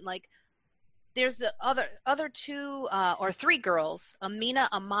camaraderie. Like, there's the other two or three girls, Amina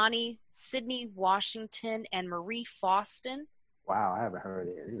Amani, Sydney Washington, and Marie Faustin. Wow, I haven't heard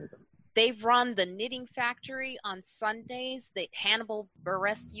of any of them. They've run the Knitting Factory on Sundays. Hannibal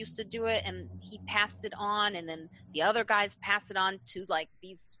Buress used to do it, and he passed it on, and then the other guys passed it on to like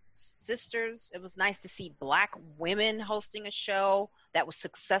these sisters. It was nice to see Black women hosting a show that was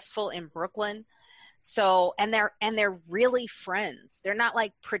successful in Brooklyn. So, and they're really friends. They're not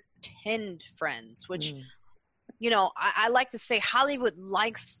like pretend friends, which you know, I like to say Hollywood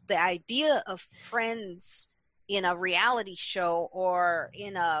likes the idea of friends in a reality show or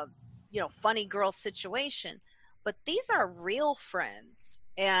in a, you know, funny girl situation, but these are real friends,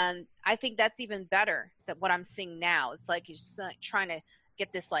 and I think that's even better than what I'm seeing now. It's like you're just like trying to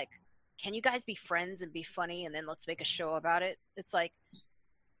get this, like, can you guys be friends and be funny, and then let's make a show about it? It's like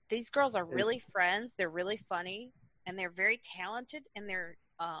these girls are really friends. They're really funny, and they're very talented, and they're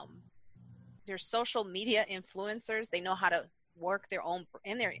social media influencers. They know how to work their own,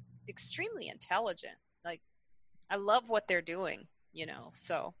 and they're extremely intelligent. Like, I love what they're doing, you know.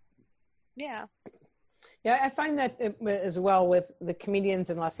 So. Yeah, I find that as well with the comedians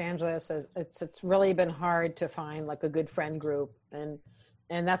in Los Angeles. It's really been hard to find like a good friend group, and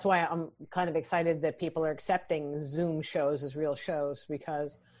that's why I'm kind of excited that people are accepting Zoom shows as real shows,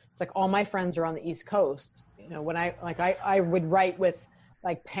 because it's like all my friends are on the East Coast. You know, when I would write with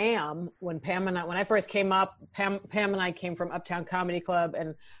like Pam when I first came up. Pam and I came from Uptown Comedy Club,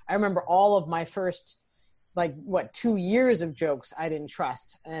 and I remember all of my first, like, 2 years of jokes I didn't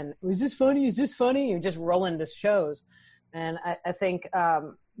trust. And was this funny? Is this funny? You're just rolling to shows. And I think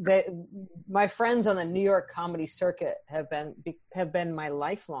that my friends on the New York comedy circuit have been my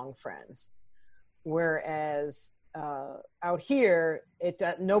lifelong friends. Whereas out here,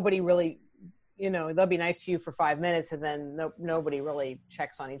 nobody really, you know, they'll be nice to you for 5 minutes, and then nobody really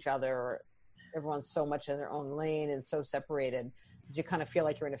checks on each other, or everyone's so much in their own lane and so separated that you kind of feel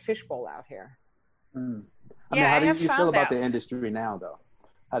like you're in a fishbowl out here. I mean, how do you feel about the industry now, though?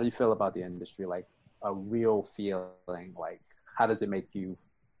 How do you feel about the industry? Like, a real feeling, like, how does it make you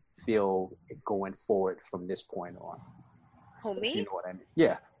feel going forward from this point on? Who, me? You know what I mean?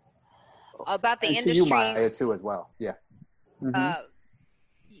 Yeah. About the and industry. To you, Maya, too, as well. Yeah.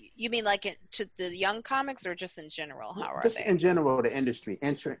 You mean like to the young comics, or just in general? How are just they? In general, the industry,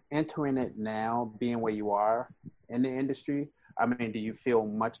 entering it now, being where you are in the industry. I mean, do you feel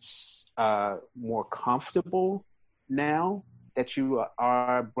much more comfortable now that you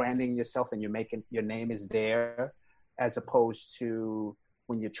are branding yourself and you're making your name is there, as opposed to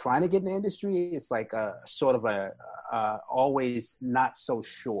when you're trying to get in the industry? It's like a sort of a always not so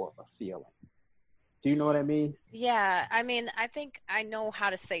sure feeling. Do you know what I mean? Yeah, I mean, I think I know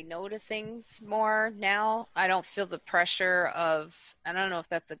how to say no to things more now. I don't feel the pressure of, I don't know if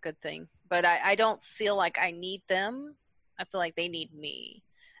that's a good thing, but I don't feel like I need them. I feel like they need me.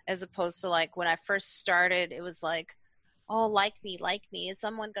 As opposed to like when I first started, it was like, oh, like me. Is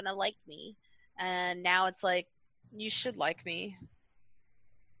someone gonna like me? And now it's like, you should like me,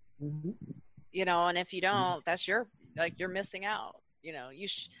 Mm-hmm. and if you don't, that's you're missing out.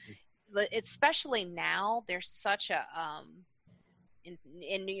 Especially now, there's such a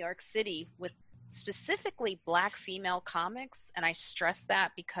in New York City with specifically Black female comics, and I stress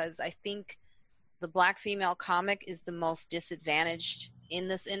that because I think the Black female comic is the most disadvantaged in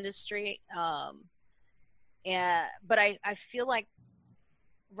this industry. But I feel like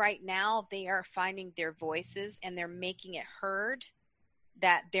right now they are finding their voices and they're making it heard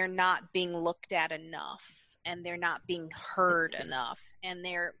that they're not being looked at enough and they're not being heard enough, and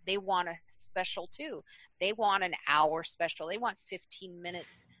they want a special too. They want an hour special. They want 15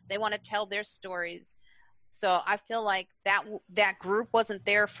 minutes. They want to tell their stories. So I feel like that group wasn't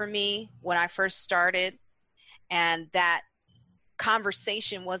there for me when I first started, and that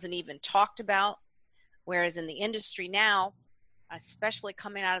conversation wasn't even talked about. Whereas in the industry now, especially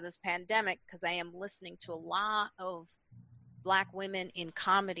coming out of this pandemic, because I am listening to a lot of Black women in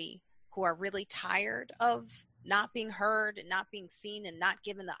comedy who are really tired of not being heard and not being seen and not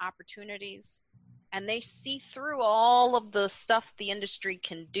given the opportunities. And they see through all of the stuff the industry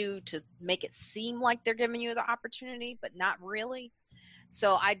can do to make it seem like they're giving you the opportunity, but not really.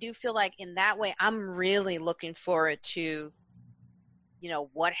 So I do feel like in that way, I'm really looking forward to,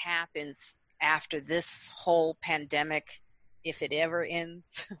 what happens after this whole pandemic, if it ever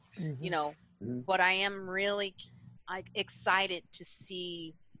ends, Mm-hmm. But I am really excited to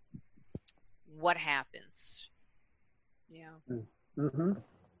see what happens. Yeah. Mm-hmm.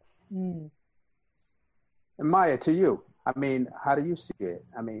 Mm. And Maya, to you, I mean, how do you see it?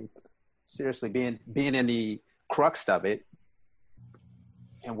 I mean, seriously, being in the crux of it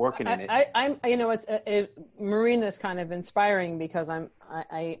and working in it. I'm Marina's kind of inspiring because I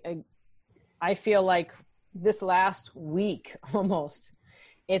feel like this last week almost,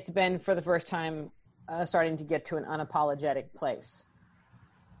 it's been for the first time starting to get to an unapologetic place.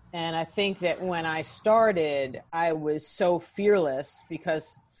 And I think that when I started, I was so fearless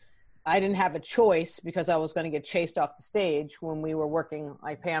because I didn't have a choice because I was going to get chased off the stage when we were working,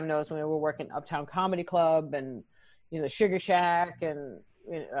 like Pam knows, when we were working Uptown Comedy Club and, the Sugar Shack and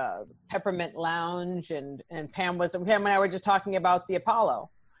Peppermint Lounge. And Pam and I were just talking about the Apollo.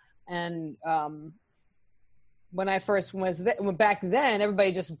 And when I first back then,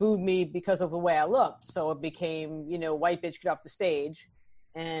 everybody just booed me because of the way I looked. So it became, white bitch, get off the stage.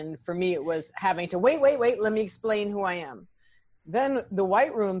 And for me, it was having to wait, let me explain who I am. Then the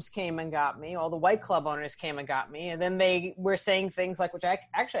white rooms came and got me. All the white club owners came and got me. And then they were saying things like, which I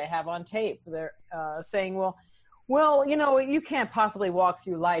actually have on tape. They're saying, well, you can't possibly walk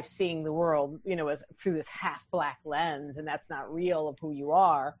through life seeing the world, as through this half black lens, and that's not real of who you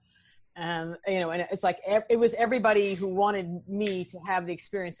are. And, and it's like, it was everybody who wanted me to have the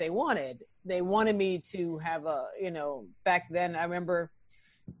experience they wanted. They wanted me to have back then, I remember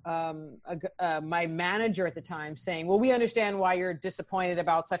my manager at the time saying, well, we understand why you're disappointed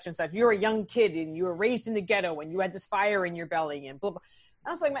about such and such. You're a young kid and you were raised in the ghetto and you had this fire in your belly and blah, blah. I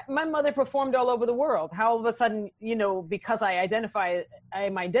was like, my mother performed all over the world. How all of a sudden, because I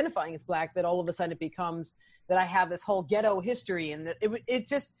am identifying as Black, that all of a sudden it becomes that I have this whole ghetto history, and that it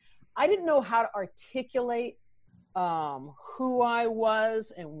just, I didn't know how to articulate who I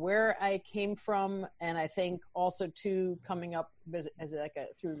was and where I came from. And I think also too, coming up as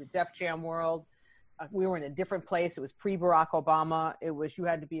through the Def Jam world, we were in a different place. It was pre-Barack Obama. It was, you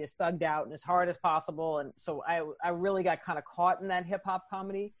had to be as thugged out and as hard as possible. And so I really got kind of caught in that hip hop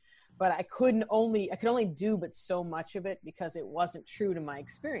comedy, but I could only do but so much of it because it wasn't true to my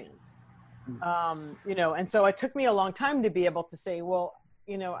experience. And so it took me a long time to be able to say, well,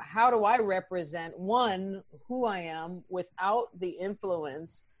 how do I represent who I am without the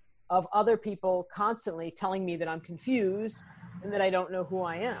influence of other people constantly telling me that I'm confused and that I don't know who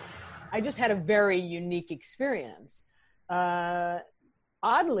I am. I just had a very unique experience.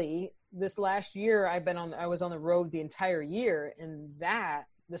 Oddly, this last year I was on the road the entire year, and that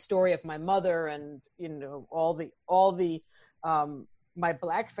the story of my mother and all the my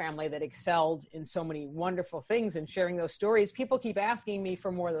Black family that excelled in so many wonderful things, and sharing those stories. People keep asking me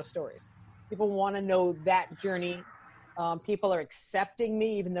for more of those stories. People want to know that journey. People are accepting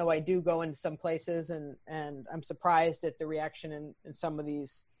me, even though I do go into some places, and I'm surprised at the reaction in some of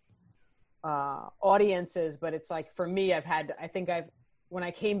these audiences. But it's like, for me, I think I've when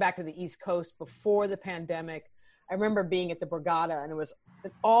I came back to the East Coast before the pandemic, I remember being at the Borgata, and it was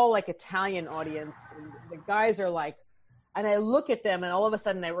all like Italian audience. And the guys are like, and I look at them, and all of a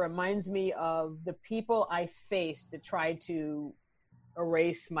sudden it reminds me of the people I faced that tried to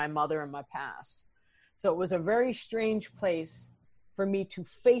erase my mother and my past. So it was a very strange place for me to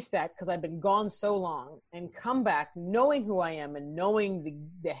face that, because I've been gone so long, and come back knowing who I am and knowing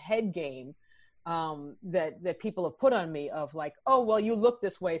the head game that people have put on me of like, oh, well, you look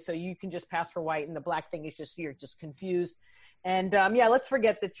this way, so you can just pass for white, and the black thing is just, you're just confused. And yeah, let's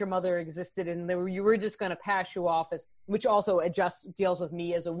forget that your mother existed, and you were just going to pass you off as, which also deals with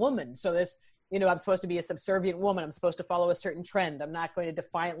me as a woman. So this, I'm supposed to be a subservient woman. I'm supposed to follow a certain trend. I'm not going to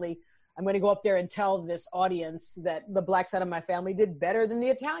defiantly, I'm going to go up there and tell this audience that the black side of my family did better than the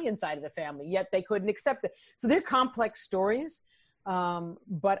Italian side of the family, yet they couldn't accept it. So they're complex stories.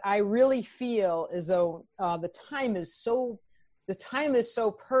 But I really feel as though the time is so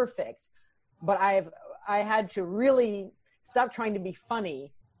perfect, but I had to really stop trying to be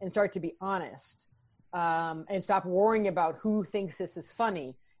funny and start to be honest, and stop worrying about who thinks this is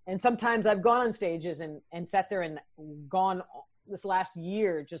funny. And sometimes I've gone on stages and sat there and gone this last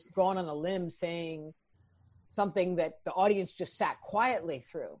year, just gone on a limb saying something that the audience just sat quietly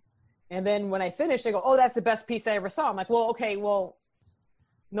through. And then when I finish, they go, oh, that's the best piece I ever saw. I'm like, well, okay, well,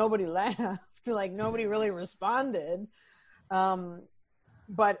 nobody laughed. Like, nobody really responded.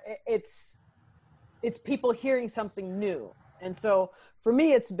 But it's people hearing something new. And so for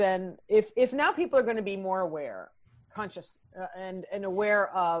me, it's been, if now people are going to be more aware, conscious, and aware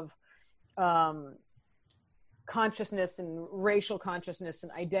of consciousness and racial consciousness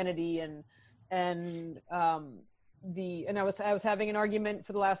and identity and I was having an argument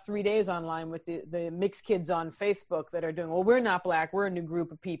for the last 3 days online with the mixed kids on Facebook that are doing, well, we're not black, we're a new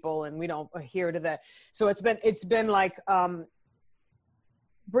group of people, and we don't adhere to that. So it's been like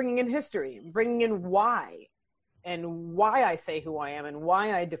bringing in history, bringing in why I say who I am, and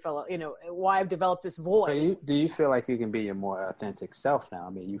why I develop, why I've developed this voice. So do you feel like you can be your more authentic self now?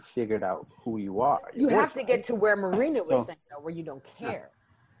 I mean, you figured out who you are. You have to get to where Marina was saying, though, where you don't care.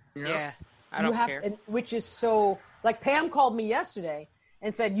 Yeah, I don't care. Which is so, like, Pam called me yesterday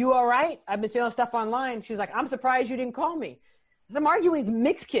and said, you all right? I've been seeing stuff online. She's like, I'm surprised you didn't call me. Because I'm arguing with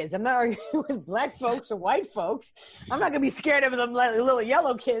mixed kids. I'm not arguing with black folks or white folks. I'm not going to be scared of them little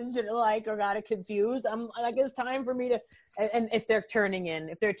yellow kids that or got it confused. I'm like, it's time for me to, and if they're tuning in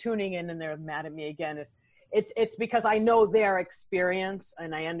and they're mad at me again, it's because I know their experience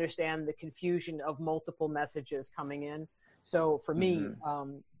and I understand the confusion of multiple messages coming in. So for me,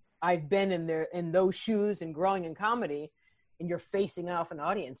 I've been in those shoes and growing in comedy, and you're facing off an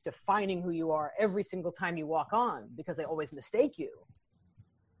audience, defining who you are every single time you walk on, because they always mistake you.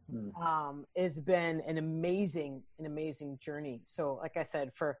 Has been an amazing journey. So like I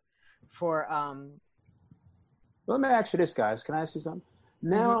said, let me ask you this, guys. Can I ask you something?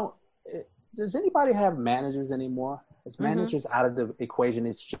 Now, does anybody have managers anymore? Is managers out of the equation?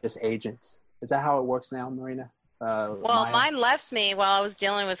 It's just agents. Is that how it works now, Marina? Well, mine left me while I was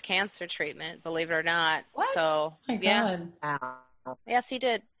dealing with cancer treatment, believe it or not. What? So, Oh my God. Yes, he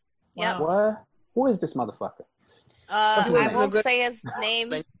did. Wow. Yep. What? Who is this motherfucker? I won't say his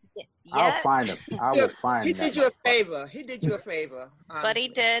name yet. I'll find him. I will find him. He did you a favor. But he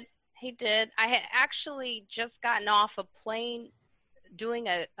did. He did. I had actually just gotten off a plane doing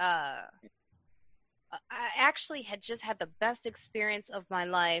I actually had just had the best experience of my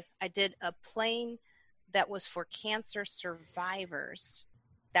life. I did a plane that was for cancer survivors.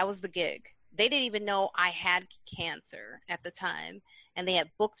 That was the gig. They didn't even know I had cancer at the time, and they had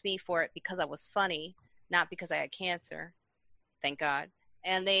booked me for it because I was funny, not because I had cancer. Thank God.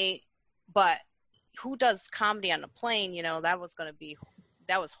 But who does comedy on a plane? That was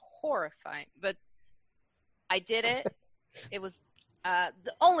horrifying. But I did it. It was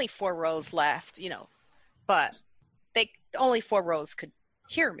the only 4 rows left, but only 4 rows could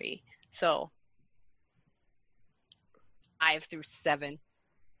hear me. So 5 through 7.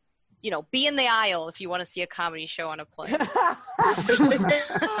 Be in the aisle if you want to see a comedy show on a plane.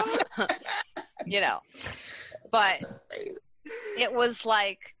 But it was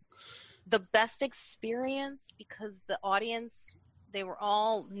like the best experience because the audience, they were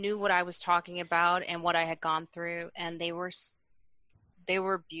all knew what I was talking about and what I had gone through, and they were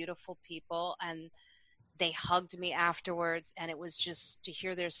beautiful people, and they hugged me afterwards, and it was just to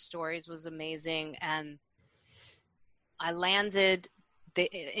hear their stories was amazing. And I landed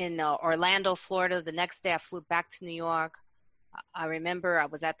in Orlando, Florida. The next day I flew back to New York. I remember I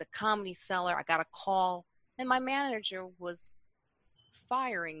was at the Comedy Cellar. I got a call, and my manager was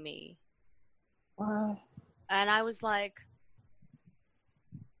firing me. What? And I was like,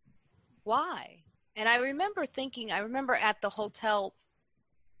 why? And I remember at the hotel,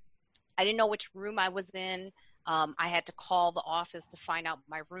 I didn't know which room I was in. I had to call the office to find out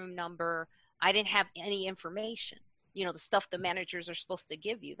my room number. I didn't have any information. You know, the stuff the managers are supposed to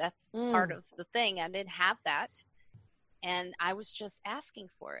give you. That's part of the thing. I didn't have that. And I was just asking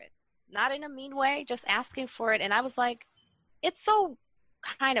for it. Not in a mean way, just asking for it. And I was like, it's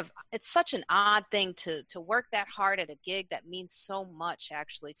such an odd thing to work that hard at a gig that means so much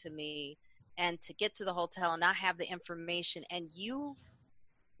actually to me, and to get to the hotel and not have the information, and you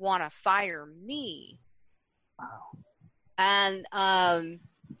want to fire me. Wow. And I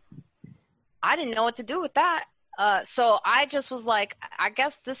didn't know what to do with that. So I just was like, I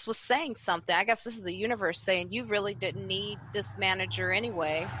guess this was saying something. I guess this is the universe saying you really didn't need this manager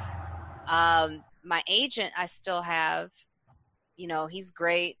anyway. My agent I still have, you know, he's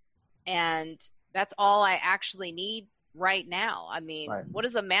great, and that's all I actually need right now. I mean, What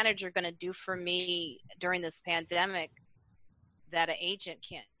is a manager going to do for me during this pandemic that an agent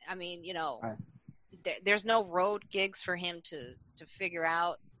can't? I mean, you know, there's no road gigs for him to figure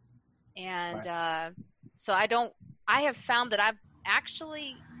out. And so I have found that I've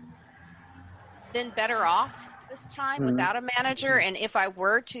actually been better off this time without a manager. And if I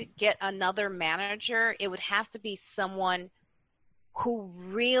were to get another manager, it would have to be someone who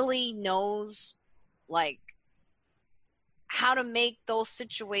really knows, like, how to make those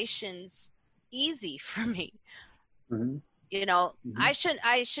situations easy for me. You know, I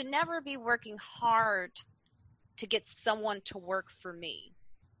should never be working hard to get someone to work for me.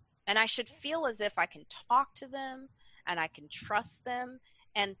 And I should feel as if I can talk to them and I can trust them.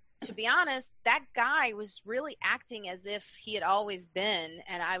 And to be honest, that guy was really acting as if he had always been.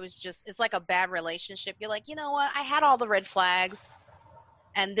 And I was just, it's like a bad relationship. You're like, you know what? I had all the red flags,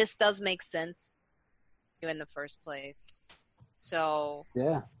 and this does make sense in the first place. So,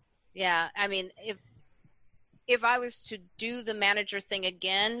 yeah. I mean, if I was to do the manager thing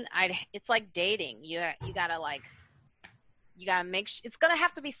again, it's like dating. You gotta make it's gonna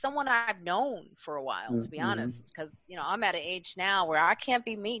have to be someone I've known for a while, to be honest, because, you know, I'm at an age now where I can't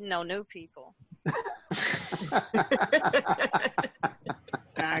be meeting no new people.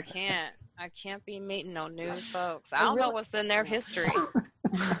 I can't be meeting no new folks. I don't know what's in their history.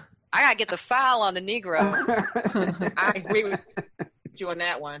 I gotta get the file on the Negro. I agree with you on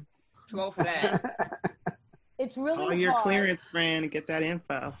that one. Too old for that. It's really hard. Your hard. Clearance brand and get that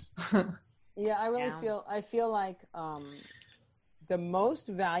info. Yeah, I feel like the most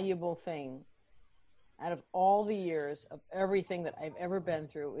valuable thing out of all the years of everything that I've ever been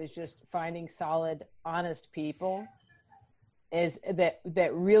through is just finding solid, honest people. Is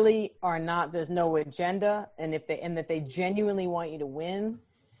that really are not, there's no agenda, and that they genuinely want you to win.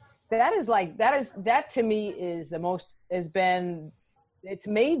 That to me is the most, it's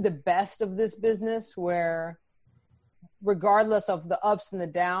made the best of this business, where regardless of the ups and the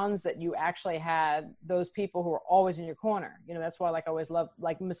downs, that you actually had those people who are always in your corner. You know, that's why, like, I always love,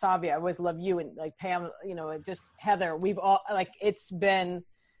 like, Masabi, I always love you, and like Pam, you know, just Heather, we've all, like, it's been,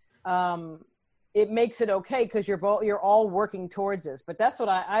 it makes it okay because you're all working towards this. But that's what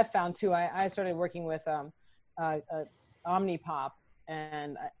I found too. I started working with Omnipop,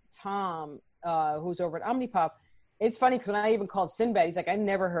 and Tom, who's over at Omnipop. It's funny because when I even called Sinbad, he's like, I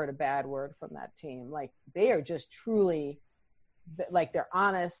never heard a bad word from that team. Like, they are just truly, like, they're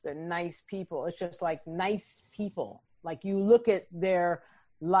honest, they're nice people. It's just like nice people. Like, you look at their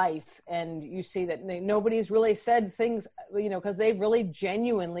life and you see that nobody's really said things, you know, because they've really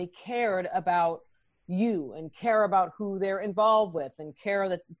genuinely cared about you and care about who they're involved with, and care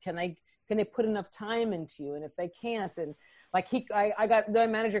that can they put enough time into you, and if they can't, then like I got the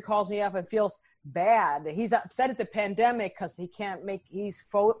manager calls me up and feels bad. He's upset at the pandemic because he's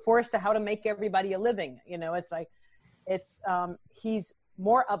forced to how to make everybody a living. You know, it's like he's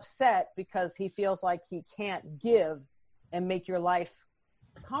more upset because he feels like he can't give and make your life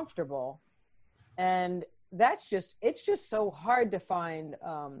comfortable, and it's just so hard to find.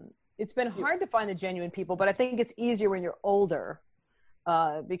 It's been hard to find the genuine people, but I think it's easier when you're older,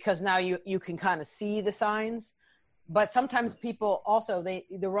 because now you can kind of see the signs. But sometimes people also,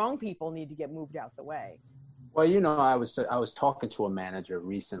 the wrong people need to get moved out the way. Well, you know, I was talking to a manager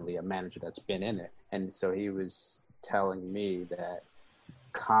recently, a manager that's been in it, and so he was telling me that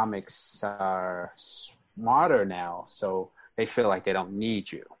comics are smarter now, so they feel like they don't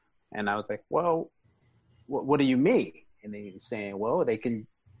need you. And I was like, well, what do you mean? And he was saying, well, they can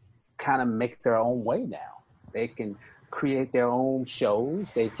kind of make their own way now. They can create their own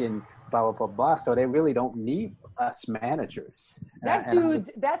shows. They can blah, blah, blah, blah. So they really don't need us managers.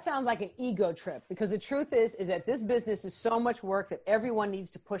 That sounds like an ego trip, because the truth is that this business is so much work that everyone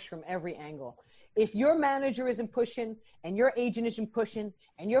needs to push from every angle. If your manager isn't pushing and your agent isn't pushing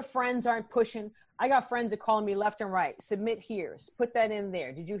and your friends aren't pushing, I got friends that call me left and right. Submit here, put that in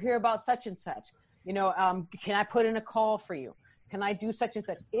there. Did you hear about such and such? You know, can I put in a call for you? Can I do such and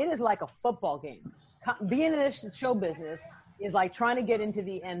such? It is like a football game. Being in this show business is like trying to get into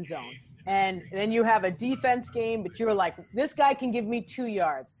the end zone. And then you have a defense game, but you're like, this guy can give me 2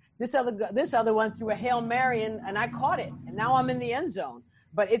 yards. This other one threw a Hail Mary and I caught it. And now I'm in the end zone.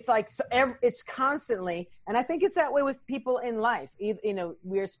 But it's like, it's constantly, and I think it's that way with people in life. You know,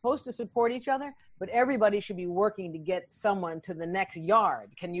 we're supposed to support each other, but everybody should be working to get someone to the next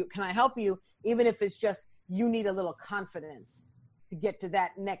yard. Can I help you? Even if it's just, you need a little confidence to get to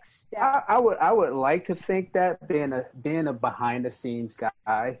that next step. I would like to think that being a behind the scenes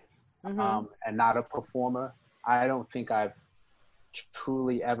guy, and not a performer, I don't think I've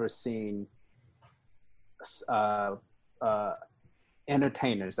truly ever seen,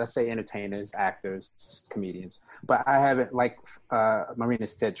 entertainers, let's say entertainers, actors, comedians, but I haven't, like Marina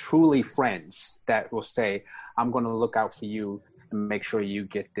said, truly friends that will say, I'm going to look out for you and make sure you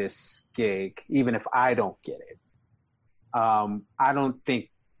get this gig, even if I don't get it. I don't think,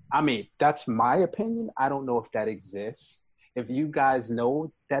 I mean, that's my opinion. I don't know if that exists. If you guys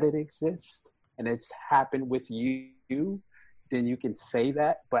know that it exists and it's happened with you, then you can say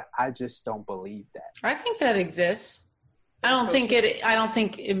that, but I just don't believe that. I think that exists. I don't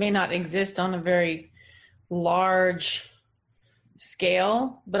think it may not exist on a very large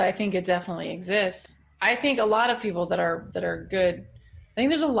scale, but I think it definitely exists. I think a lot of people that are good, I think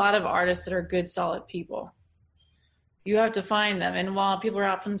there's a lot of artists that are good, solid people. You have to find them. And while people are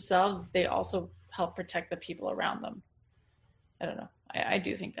out for themselves, they also help protect the people around them. I don't know. I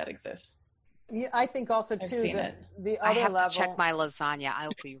do think that exists. Yeah, I think also too that the other I have level. to check my lasagna.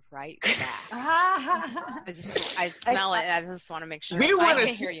 I'll be right back. I smell it. I just want to make sure. We want to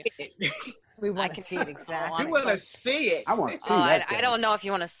hear you. We want to see it exactly. We want to see it. I want to see that. I don't know if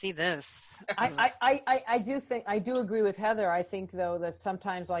you want to see this. I do agree with Heather. I think though that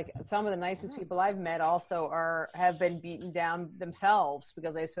sometimes, like, some of the nicest people I've met also have been beaten down themselves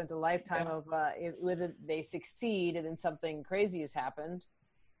because they spent a lifetime of whether they succeed and then something crazy has happened.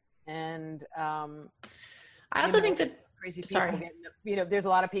 And I also think that crazy people there's a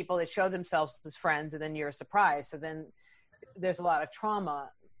lot of people that show themselves as friends and then you're surprised. So then there's a lot of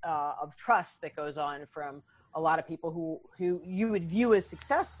trauma of trust that goes on from a lot of people who you would view as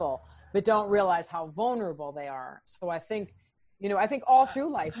successful but don't realize how vulnerable they are. So I think all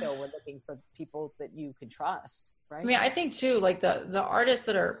through life though we're looking for people that you can trust, right? I mean, I think too, like the artists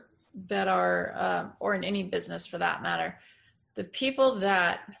that are or in any business for that matter, the people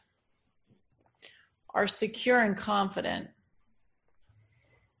that are secure and confident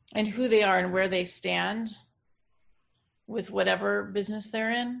in who they are and where they stand with whatever business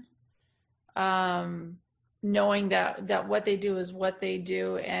they're in, knowing that what they do is what they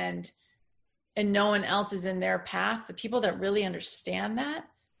do and no one else is in their path. The people that really understand that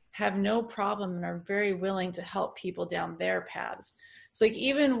have no problem and are very willing to help people down their paths. So like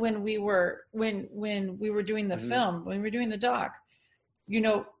even when we were doing the film, when we were doing the doc,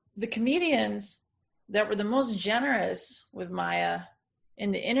 the comedians that were the most generous with Maya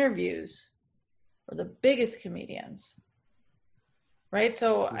in the interviews were the biggest comedians, right?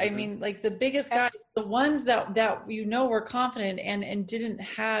 So I mean, like the biggest guys, the ones that were confident and didn't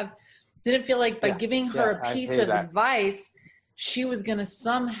feel like by giving her a piece of advice, she was going to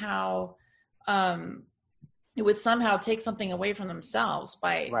somehow it would somehow take something away from themselves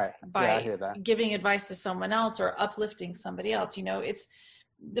by giving advice to someone else or uplifting somebody else. It's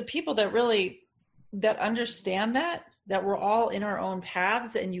the people that understand that we're all in our own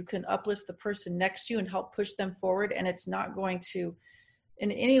paths and you can uplift the person next to you and help push them forward. And it's not going to in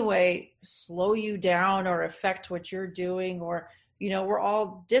any way slow you down or affect what you're doing, or, we're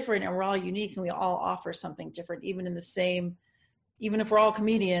all different and we're all unique and we all offer something different, even if we're all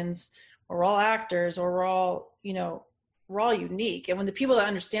comedians or we're all actors or we're all unique. And when the people that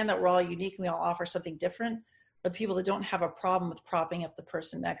understand that we're all unique and we all offer something different are the people that don't have a problem with propping up the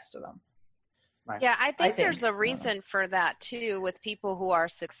person next to them. Right. Yeah, I think there's a reason for that too. With people who are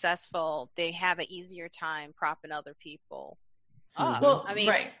successful, they have an easier time propping other people up. Well, I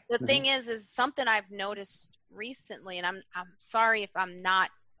mean, the thing is something I've noticed recently, and I'm sorry if I'm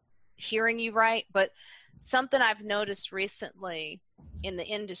not hearing you right, but something I've noticed recently in the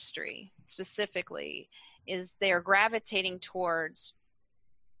industry specifically is they're gravitating towards,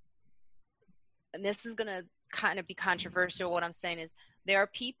 and this is going to kind of be controversial. What I'm saying is there are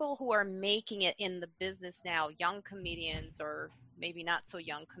people who are making it in the business now, young comedians or maybe not so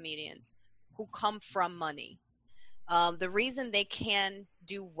young comedians, who come from money. The reason they can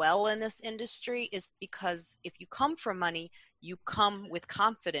do well in this industry is because if you come from money, you come with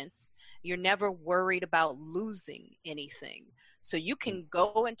confidence. You're never worried about losing anything. So you can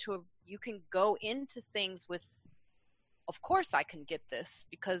go into things with, of course I can get this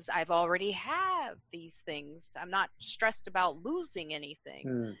because I've already have these things. I'm not stressed about losing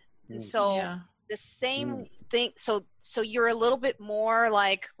anything. And so the same thing. So you're a little bit more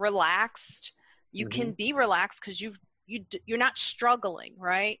like relaxed. You can be relaxed because you're not struggling,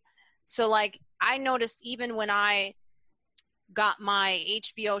 right? So like I noticed even when I got my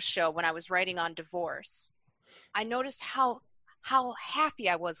HBO show, when I was writing on divorce, I noticed how happy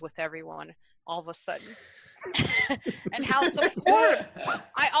I was with everyone all of a sudden. And how supportive.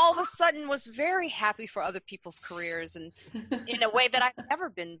 I all of a sudden was very happy for other people's careers, and in a way that I've never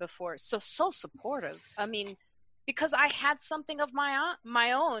been before. So supportive. I mean, because I had something of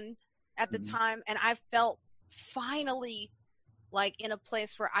my own at the time, and I felt finally like in a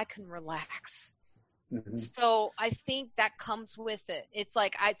place where I can relax. So I think that comes with it. It's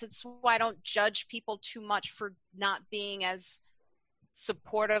like it's why I don't judge people too much for not being as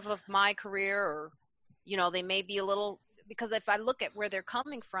supportive of my career, or you know, they may be a little, because if I look at where they're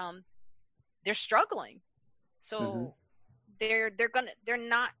coming from, they're struggling. So they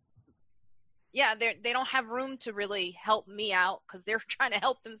don't have room to really help me out because they're trying to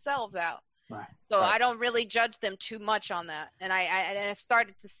help themselves out. Right. So I don't really judge them too much on that. And I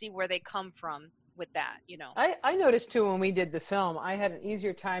started to see where they come from with that, you know. I noticed too when we did the film, I had an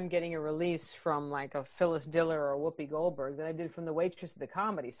easier time getting a release from like a Phyllis Diller or Whoopi Goldberg than I did from the waitress of the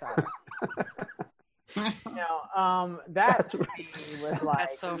Comedy Cellar. You know, that to me was like,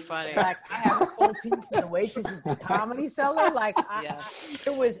 that's so funny. Like I have a full team for the waitress of the Comedy Cellar. Like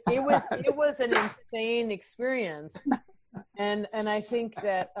it was an insane experience, and I think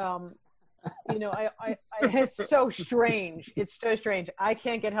that you know, I it's so strange. It's so strange. I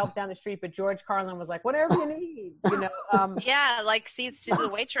can't get help down the street, but George Carlin was like, whatever you need, you know. Yeah, like see the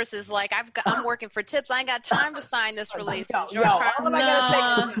waitress is like, I'm working for tips. I ain't got time to sign this release. No,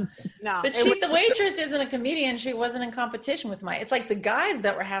 but the waitress isn't a comedian. She wasn't in competition with Maya. It's like the guys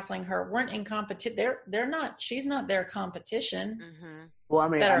that were hassling her weren't in competition. They're not. She's not their competition. Well, I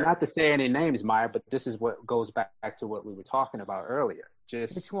mean, not to say any names, Maya, but this is what goes back to what we were talking about earlier.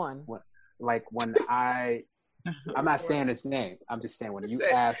 Just which one? Like when I'm not saying his name. I'm just saying when you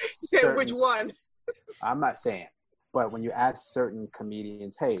ask which one? I'm not saying, but when you ask certain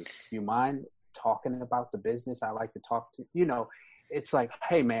comedians, hey, do you mind talking about the business? I like to talk to, you know, it's like,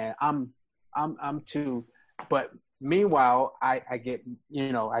 hey man, I'm too, but meanwhile, I get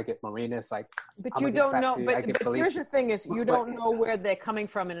Marina. It's like, but you don't know. But here's the thing: is you don't know where they're coming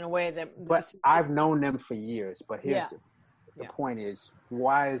from in a way that. But I've known them for years. But here's the point: is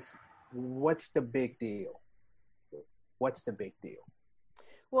what's the big deal? What's the big deal?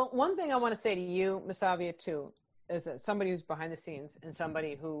 Well, one thing I want to say to you, Masavia, too, is that somebody who's behind the scenes and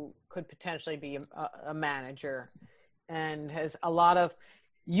somebody who could potentially be a manager and has a lot of,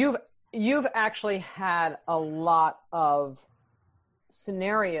 you've actually had a lot of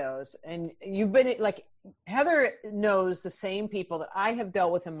scenarios, and you've been like, Heather knows the same people that I have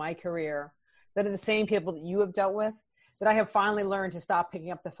dealt with in my career that are the same people that you have dealt with, that I have finally learned to stop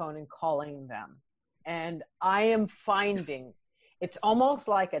picking up the phone and calling them. And I am finding it's almost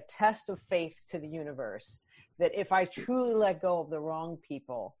like a test of faith to the universe that if I truly let go of the wrong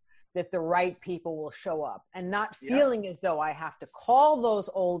people, that the right people will show up, and not feeling as though I have to call those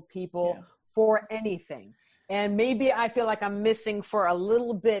old people for anything. And maybe I feel like I'm missing for a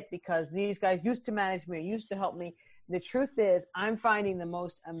little bit because these guys used to manage me, used to help me. The truth is I'm finding the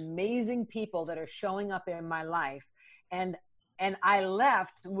most amazing people that are showing up in my life. And I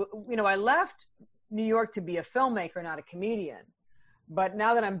left New York to be a filmmaker, not a comedian. But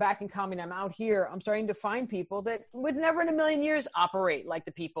now that I'm back in comedy, I'm out here, I'm starting to find people that would never in a million years operate like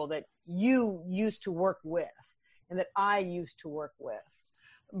the people that you used to work with and that I used to work with.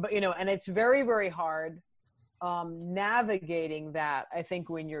 But, you know, and it's very, very hard navigating that. I think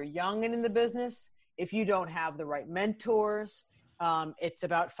when you're young and in the business, if you don't have the right mentors, it's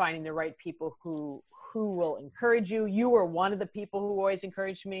about finding the right people who will encourage you. You were one of the people who always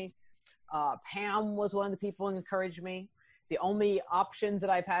encouraged me. Pam was one of the people who encouraged me. The only options that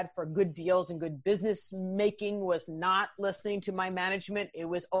I've had for good deals and good business making was not listening to my management. It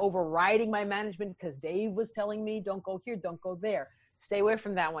was overriding my management because Dave was telling me, don't go here, don't go there. Stay away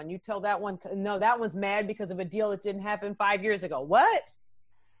from that one. You tell that one, no, that one's mad because of a deal that didn't happen 5 years ago. What?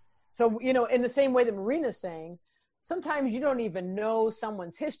 So, in the same way that Marina's saying, sometimes you don't even know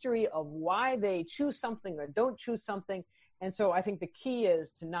someone's history of why they choose something or don't choose something. And so I think the key is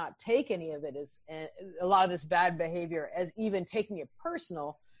to not take any of it as a lot of this bad behavior as even taking it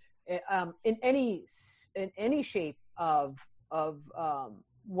personal in any shape of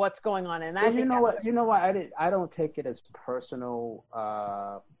what's going on. And I think you know what, I don't take it as personal,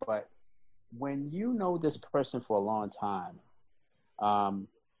 but when you know this person for a long time,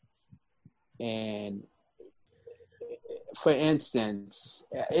 and for instance,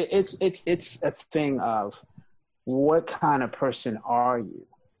 it's a thing of what kind of person are you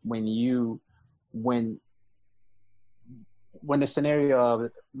when the scenario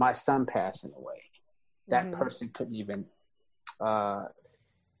of my son passing away, that person couldn't even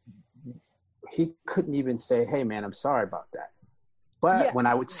he couldn't even say, hey man, I'm sorry about that. But when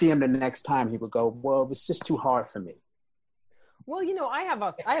I would see him the next time, he would go, well, it's just too hard for me. Well, I have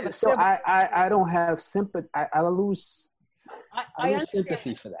a so I don't have sympathy. I lose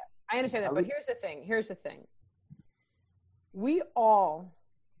sympathy for that. I understand that, but here's the thing. We all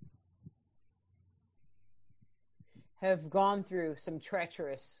have gone through some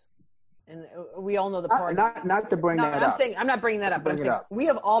treacherous, and we all know the part. Not to bring that up. I'm not bringing that up, but I'm saying we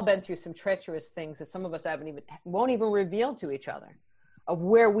have all been through some treacherous things that some of us won't even reveal to each other, of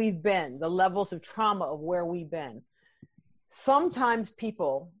where we've been, the levels of trauma of where we've been. Sometimes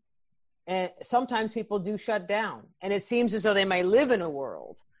people do shut down, and it seems as though they may live in a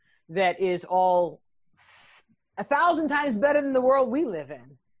world that is all 1,000 times better than the world we live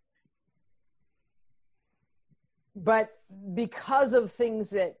in. But because of things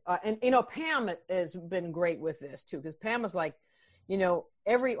that, and Pam has been great with this too, because Pam was like,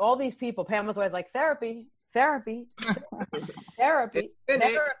 all these people, Pam was always like, therapy.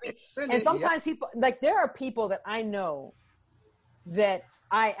 And sometimes people, like, there are people that I know that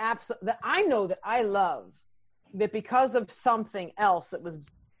I know that I love, that because of something else that was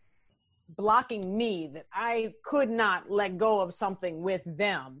blocking me, that I could not let go of something with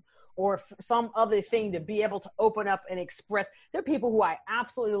them or some other thing to be able to open up and express. There are people who I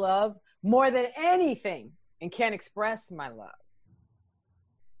absolutely love more than anything and can't express my love.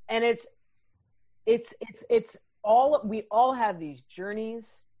 And it's all, we all have these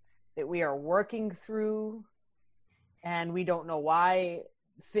journeys that we are working through, and we don't know why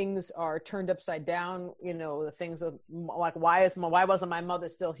things are turned upside down. The things of, like, why wasn't my mother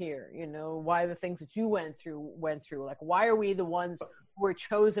still here? Why the things that you went through, like, why are we the ones who were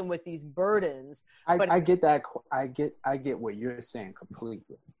chosen with these burdens? I get that. I get what you're saying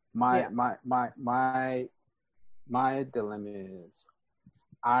completely. My dilemma is,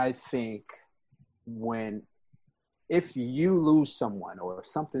 I think if you lose someone or if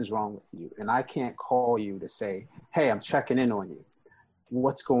something's wrong with you and I can't call you to say, hey, I'm checking in on you,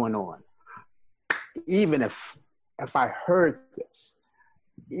 what's going on? Even if I heard this,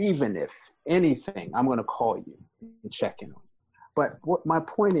 even if anything, I'm going to call you and check in on you. But what my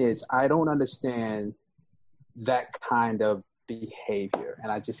point is, I don't understand that kind of behavior,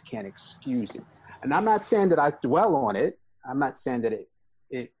 and I just can't excuse it. And I'm not saying that I dwell on it. I'm not saying that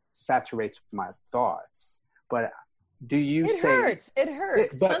it saturates my thoughts. But do you say... It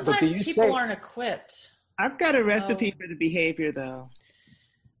hurts. But sometimes people aren't equipped. I've got a recipe for the behavior, though.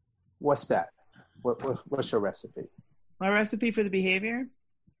 What's that? What's your recipe? My recipe for the behavior?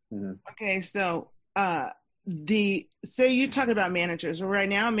 Mm-hmm. Okay, so say you're talking about managers. Well, right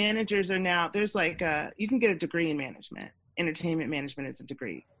now, managers are now, there's like, you can get a degree in management. Entertainment management is a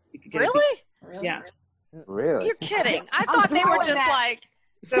degree. You can get Really? Yeah. Really? You're kidding. I thought they were just like...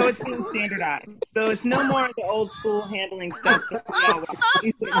 So it's being standardized. So it's no more the old school handling stuff. I love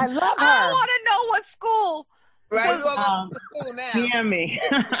her. I want to know what school. Right, you are school now. DM me.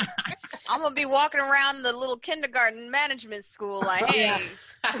 I'm gonna be walking around the little kindergarten management school like, hey,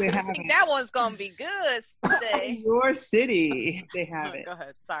 I think that one's gonna be good today. Your city, they have it. Go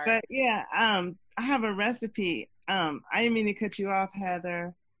ahead. Sorry. But yeah, I have a recipe. I didn't mean to cut you off,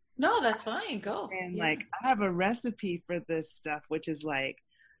 Heather. No, that's fine. Go. And I have a recipe for this stuff, which is like,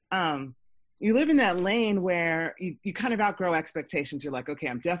 you live in that lane where you kind of outgrow expectations. You're like, okay,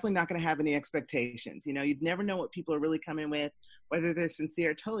 I'm definitely not going to have any expectations. You'd never know what people are really coming with, whether they're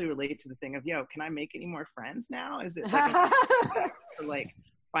sincere. Totally relate to the thing of, can I make any more friends now? Is it like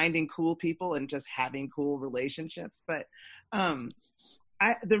finding cool people and just having cool relationships? But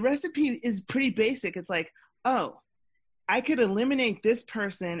the recipe is pretty basic. It's like, I could eliminate this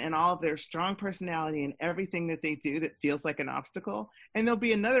person and all of their strong personality and everything that they do that feels like an obstacle. And there'll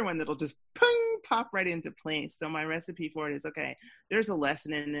be another one that'll just pop right into place. So my recipe for it is, okay, there's a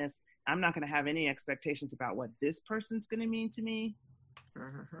lesson in this. I'm not going to have any expectations about what this person's going to mean to me.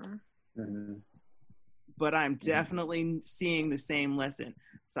 But I'm definitely seeing the same lesson.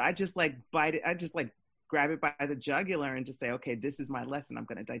 So I just like bite it. I just like grab it by the jugular and just say, okay, this is my lesson. I'm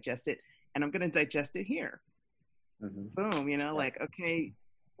going to digest it, and I'm going to digest it here. Boom, like, okay,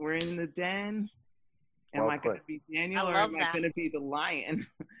 we're in the den. Am I going to be Daniel or am I going to be the lion?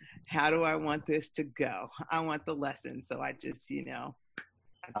 How do I want this to go? I want the lesson. So I just, I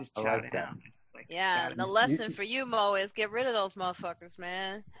just chow down. Yeah, the lesson for you, Mo, is get rid of those motherfuckers,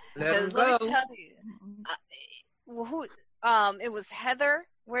 man. Let them go. Let me tell you, it was Heather.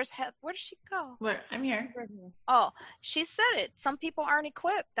 Where did she go? I'm here. Oh, she said it. Some people aren't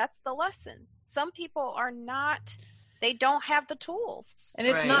equipped. That's the lesson. Some people are not. They don't have the tools. And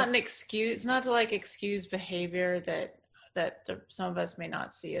it's not an excuse. It's not to like excuse behavior that some of us may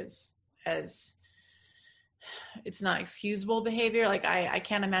not see as it's not excusable behavior. Like I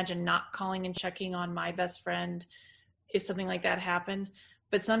can't imagine not calling and checking on my best friend if something like that happened.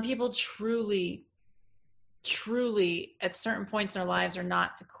 But some people truly at certain points in their lives are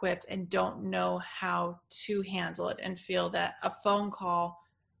not equipped and don't know how to handle it, and feel that a phone call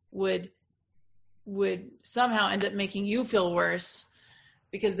would somehow end up making you feel worse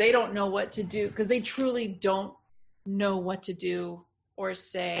because they don't know what to do, because they truly don't know what to do or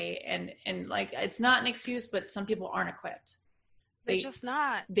say. And like, it's not an excuse, but some people aren't equipped. They're just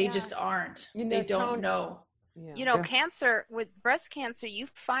not. They just aren't. They don't know. Cancer, with breast cancer, you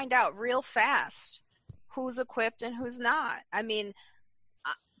find out real fast who's equipped and who's not. I mean,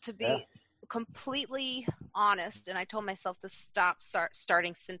 to be completely honest, and I told myself to stop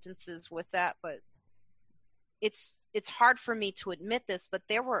starting sentences with that, but it's hard for me to admit this, but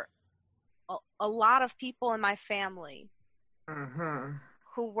there were a lot of people in my family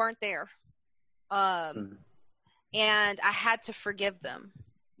who weren't there. And I had to forgive them,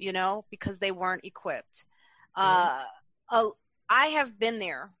 because they weren't equipped. I have been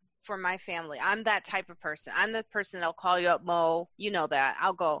there for my family. I'm that type of person. I'm the person that'll call you up, Mo, that.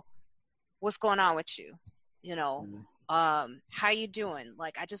 I'll go, what's going on with you? How you doing?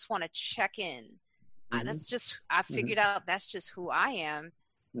 Like, I just want to check in. That's just, I figured out that's just who I am.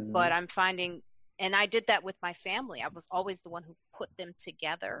 But I'm finding, and I did that with my family. I was always the one who put them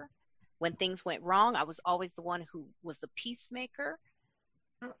together. When things went wrong, I was always the one who was the peacemaker.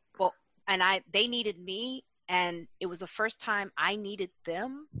 Well, and they needed me, and it was the first time I needed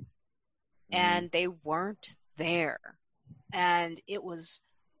them, and they weren't there. And it was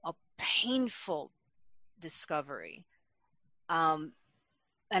a painful discovery.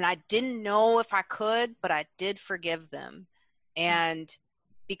 And I didn't know if I could, but I did forgive them. And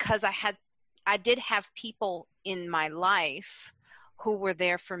because I did have people in my life who were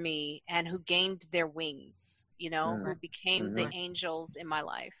there for me and who gained their wings, who became the angels in my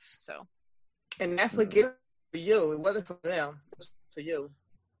life. So. And that forgiveness for you. It wasn't for them. It was for you.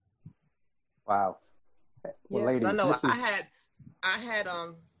 Wow. Well, ladies, no, I had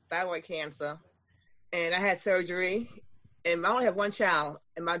thyroid cancer, and I had surgery, and I only have one child,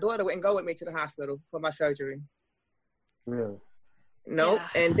 and my daughter wouldn't go with me to the hospital for my surgery. Really? Nope.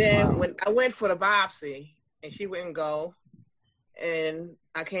 Yeah. And then when I went for the biopsy, and she wouldn't go, and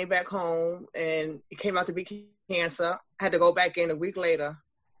I came back home, and it came out to be cancer. I had to go back in a week later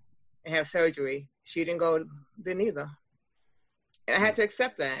and have surgery. She didn't either. And I had to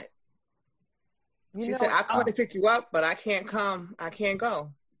accept that. She said, I come to pick you up, but I can't come. I can't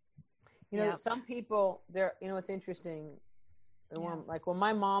go. Some people, it's interesting. When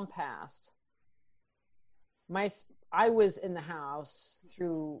my mom passed, I was in the house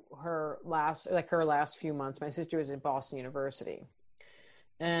through her last few months. My sister was at Boston University.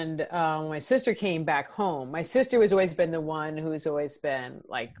 And when my sister came back home, my sister has always been the one who's always been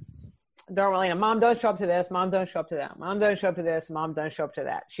like, Darlene, Mom, don't show up to this. Mom, don't show up to that. Mom, don't show up to this. Mom, don't show up to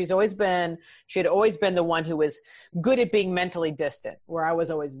that. She had always been the one who was good at being mentally distant, where I was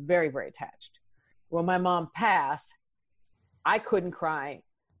always very, very attached. When my mom passed, I couldn't cry,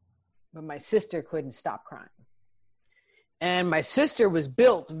 but my sister couldn't stop crying. And my sister was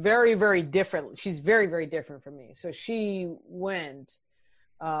built very, very different. She's very, very different from me. So she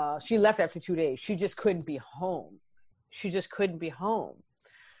left after 2 days. She just couldn't be home.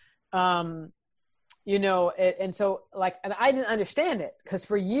 And so and I didn't understand it, because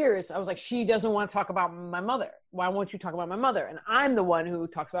for years I was like, she doesn't want to talk about my mother. Why won't you talk about my mother? And I'm the one who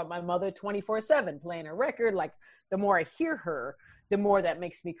talks about my mother 24/7, playing a record. Like, the more I hear her, the more that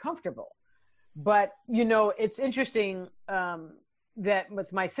makes me comfortable. But, it's interesting that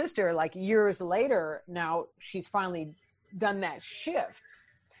with my sister, like years later, now she's finally done that shift.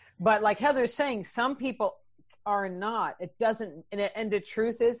 But like Heather's saying, some people are not. It doesn't, and the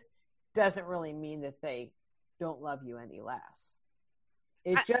truth is, doesn't really mean that they don't love you any less.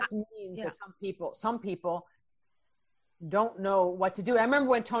 It just means that some people don't know what to do. I remember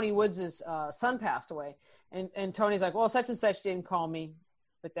when Tony Woods' son passed away, and Tony's like, well, such and such didn't call me,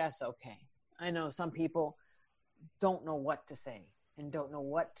 but that's okay. I know some people don't know what to say and don't know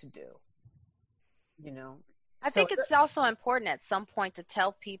what to do, you know. I think it's also important at some point to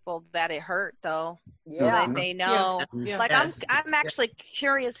tell people that it hurt, though, so Yeah. that they know. Yeah. Like, Yes. I'm actually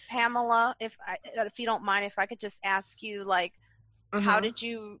curious, Pamela, if you don't mind, if I could just ask you, like, how did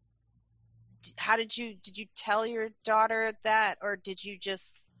you tell your daughter that, or does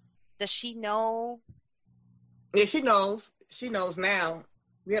she know? Yeah, she knows. She knows now.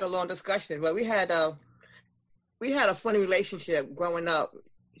 We had a long discussion, but we had a funny relationship growing up.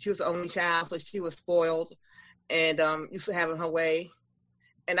 She was the only child, so she was spoiled and used to having her way.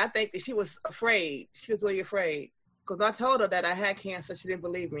 And I think that she was afraid. She was really afraid. Because when I told her that I had cancer, she didn't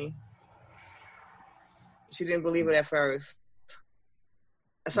believe me. She didn't believe it at first.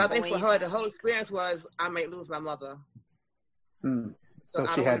 So I think for her, the whole experience was, I might lose my mother. So I she don't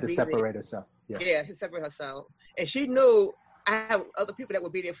had wanna to be separate herself. Yeah. Yeah, she separated herself. And she knew I have other people that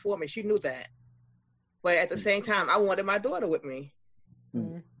would be there for me. She knew that. But at the same time, I wanted my daughter with me.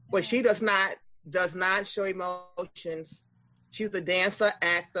 But she does not show emotions. She's a dancer,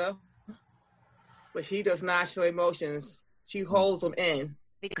 actor, but she does not show emotions. She holds them in.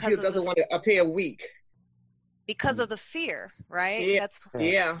 Because She doesn't want to appear weak. Because of the fear, right? Yeah. That's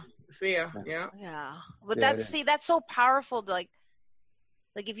Fear. Yeah. yeah. But Yeah, that's so powerful. Like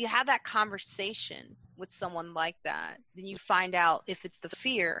if you have that conversation with someone like that, then you find out if it's the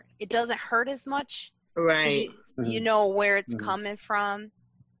fear, it doesn't hurt as much. Right. You know where it's coming from.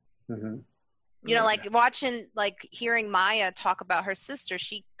 You know, like hearing Maya talk about her sister,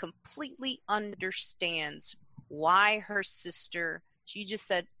 she completely understands why her sister, she just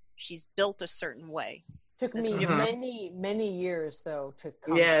said she's built a certain way. Took me many years though to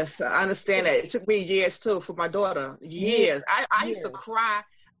come. Yes, I understand that. It took me years too for my daughter. Years. I used to cry.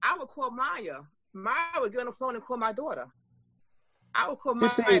 I would call Maya. Maya would get on the phone and call my daughter. I would call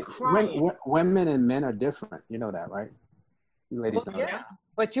Maya crying. Women and men are different. You know that, right? You ladies know that.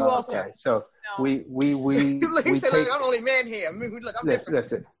 But you also so we He said, take, "Look, I'm the only man here. I mean, look, I'm different."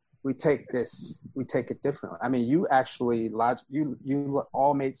 Listen, we take it differently. I mean, you actually you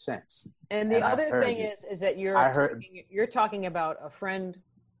all made sense. And the other thing is that you're talking about a friend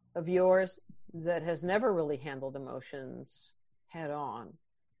of yours that has never really handled emotions head on.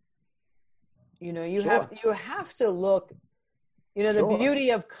 You know, you have to look. You know, the beauty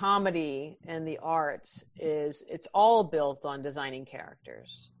of comedy and the arts is it's all built on designing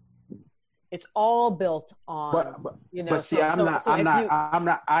characters. It's all built on, you know. But see,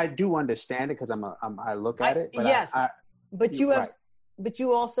 I do understand it because I look at it. But yes, but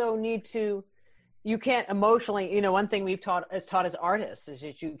you also need to. You can't emotionally. You know, one thing we've taught as artists is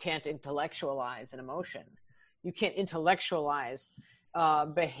that you can't intellectualize an emotion. You can't intellectualize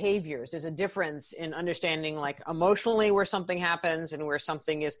behaviors. There's a difference in understanding, like, emotionally where something happens and where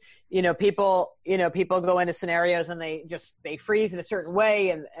something is, people go into scenarios and they freeze in a certain way.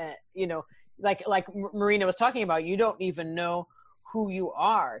 And, like Marina was talking about, you don't even know who you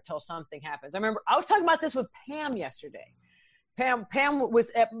are till something happens. I remember I was talking about this with Pam yesterday. Pam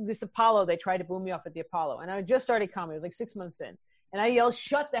was at this Apollo. They tried to boom me off at the Apollo, and I just started comedy. It was like 6 months in. And I yelled,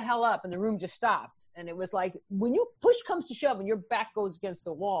 "Shut the hell up." And the room just stopped. And it was like, when you push comes to shove and your back goes against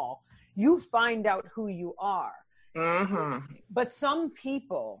the wall, you find out who you are. But some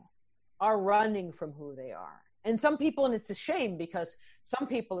people are running from who they are. And some people, and it's a shame because some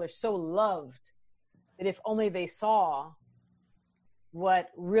people are so loved that if only they saw what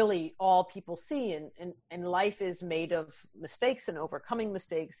really all people see, and life is made of mistakes and overcoming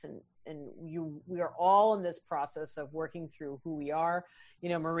mistakes, and we are all in this process of working through who we are. You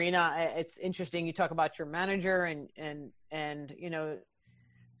know, Marina, it's interesting you talk about your manager, and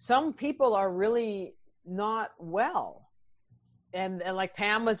some people are really not well, and like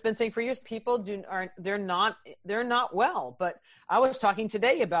Pam has been saying for years, people they're not well. But I was talking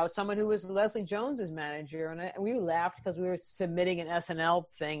today about someone who was Leslie Jones's manager, and we laughed because we were submitting an SNL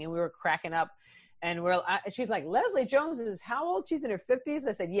thing and we were cracking up. And she's like, Leslie Jones is how old? She's in her 50s.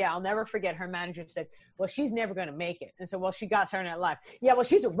 I said, yeah, I'll never forget. Her manager said, well, she's never going to make it. And so, well, she got Saturday Night Live. Yeah, well,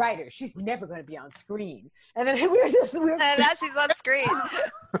 she's a writer. She's never going to be on screen. And then we were and now she's on screen.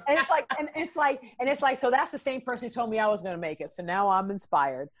 And it's like, so that's the same person who told me I was going to make it. So now I'm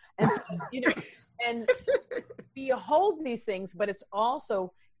inspired. And so, and behold these things, but it's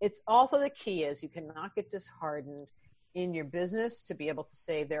also the key is you cannot get disheartened in your business to be able to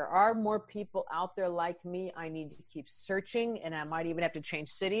say, there are more people out there like me. I need to keep searching, and I might even have to change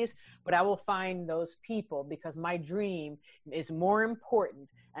cities, but I will find those people because my dream is more important.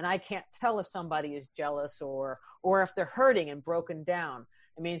 And I can't tell if somebody is jealous or if they're hurting and broken down.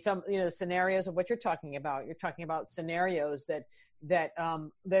 I mean, some, scenarios of what you're talking about scenarios that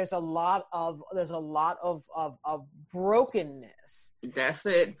there's a lot of brokenness. That's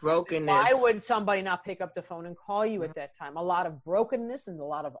it, brokenness. Why would somebody not pick up the phone and call you at that time? A lot of brokenness and a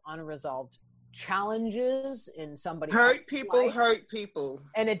lot of unresolved challenges in somebody's life. Hurt people.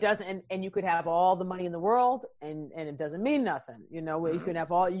 And it doesn't, and you could have all the money in the world and it doesn't mean nothing. You can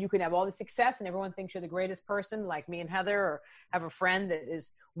have all the success and everyone thinks you're the greatest person, like me and Heather, or have a friend that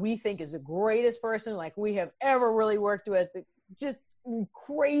we think is the greatest person like we have ever really worked with, just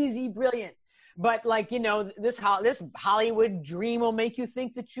crazy brilliant. But this Hollywood dream will make you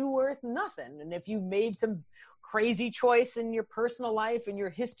think that you're worth nothing. And if you made some crazy choice in your personal life and your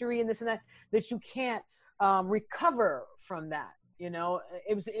history and this and that you can't recover from that. It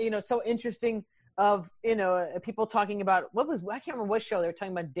was, so interesting of, people talking about I can't remember what show they were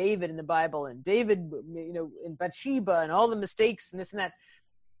talking about David in the Bible and David, and Bathsheba and all the mistakes and this and that.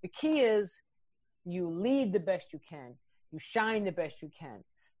 The key is you lead the best you can. You shine the best you can.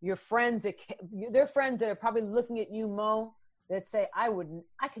 Your friends, they're friends that are probably looking at you, Mo, that say, I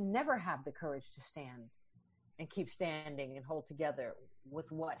could never have the courage to stand and keep standing and hold together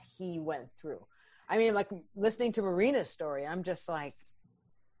with what he went through. I mean, like listening to Marina's story, I'm just like,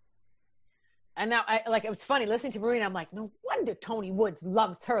 and now it's funny listening to Marina. I'm like, no wonder Tony Woods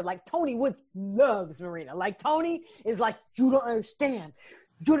loves her. Like Tony Woods loves Marina. Like Tony is like, you don't understand.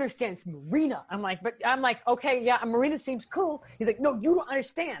 You understand, it's Marina. I'm like, okay, yeah, Marina seems cool. He's like, no, you don't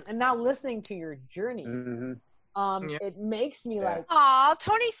understand. And now listening to your journey, it makes me like, aw,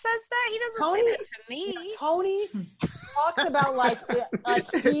 Tony says that. He doesn't say that to me. Tony talks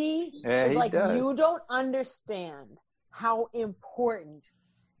about he is like, does. You don't understand how important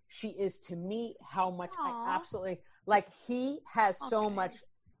she is to me. How much I absolutely he has so much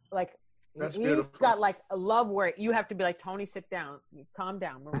That's he's beautiful. got a love where you have to be like, Tony, sit down, calm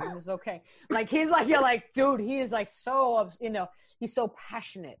down, Marina's okay. He's like, you're like, dude, he is like so, he's so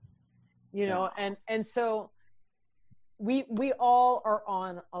passionate, and so we all are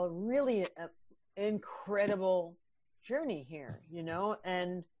on a really incredible journey here,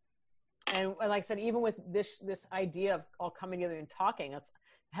 and like I said, even with this idea of all coming together and talking,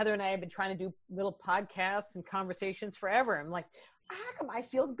 Heather and I have been trying to do little podcasts and conversations forever. I'm like, how come I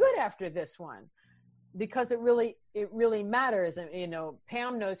feel good after this one? Because it really matters. And,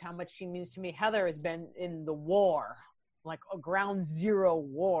 Pam knows how much she means to me. Heather has been in the war, like a ground zero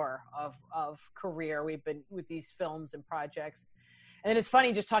war of career. We've been with these films and projects. And it's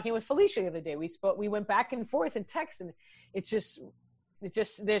funny, just talking with Felicia the other day, we went back and forth in text, and it just,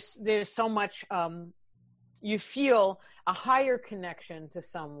 there's so much, you feel a higher connection to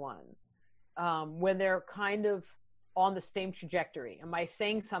someone when they're kind of on the same trajectory. Am I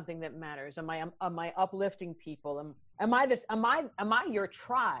saying something that matters? Am I uplifting people? Am I your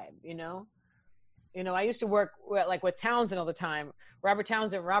tribe? I used to work with Townsend all the time. Robert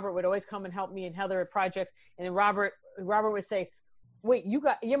Townsend. Robert would always come and help me and Heather at projects. And then Robert would say, wait,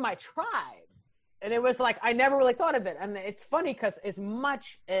 you're my tribe. And it was like, I never really thought of it. And it's funny because as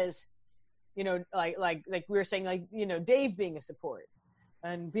much as, like we were saying, Dave being a support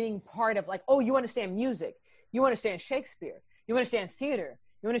and being part of you understand music. You understand Shakespeare. You understand theater.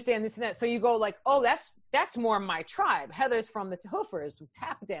 You understand this and that. So you go that's more my tribe. Heather's from the Hoofers,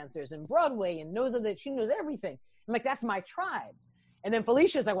 tap dancers, and Broadway, and she knows everything. I'm like, that's my tribe. And then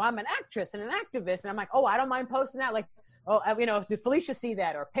Felicia's like, well, I'm an actress and an activist. And I'm like, I don't mind posting that. Did Felicia see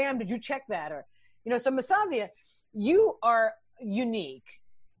that? Or Pam, did you check that? Or, so Masavia, you are unique.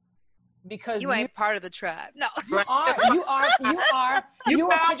 Because you ain't part of the tribe. No. You are. You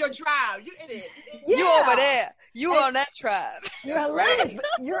found your tribe. You in it. Yeah. You over there. You on that tribe. You're hilarious.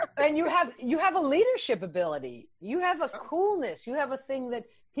 You have a leadership ability. You have a coolness. You have a thing that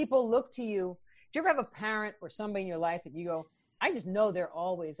people look to you. Do you ever have a parent or somebody in your life that you go, I just know they're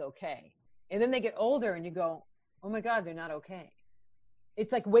always okay. And then they get older and you go, oh my God, they're not okay.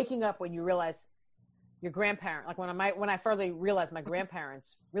 It's like waking up when you realize your grandparent, when I finally realized my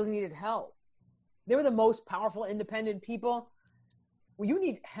grandparents really needed help. They were the most powerful, independent people. Well, you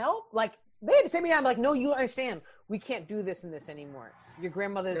need help? They had to say to me, I'm like, no, you understand. We can't do this and this anymore. Your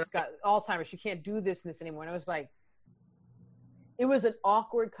grandmother's got Alzheimer's. She can't do this and this anymore. And I was like, it was an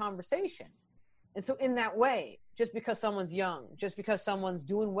awkward conversation. And so in that way, just because someone's young, just because someone's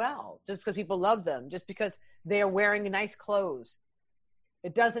doing well, just because people love them, just because they are wearing nice clothes,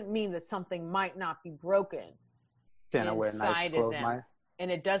 it doesn't mean that something might not be broken. Saying I wear nice inside of clothes, them. Maya?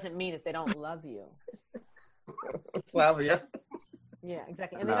 And it doesn't mean that they don't love you. Flavia. Yeah,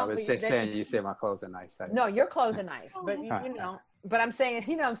 exactly. And they No, don't. but saying you say my clothes are nice. No, your clothes are nice, but you know. But I'm saying,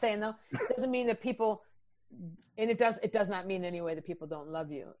 you know, what I'm saying though, it doesn't mean that people, and it does not mean in any way that people don't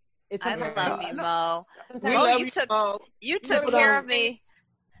love you. It's I love you, Mo. We Mo, love you you, took Mo. you took Mo, care of me.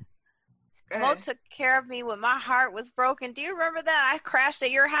 Go Mo ahead. took care of me when my heart was broken. Do you remember that? I crashed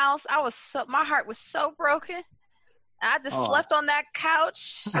at your house. My heart was so broken. I just slept on that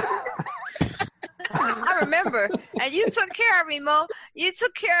couch. I remember. And you took care of me, Mo. You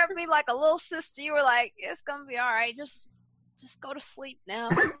took care of me like a little sister. You were like, it's gonna be all right. Just go to sleep now.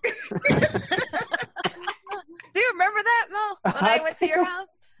 Do you remember that, Mo? When I went to your house?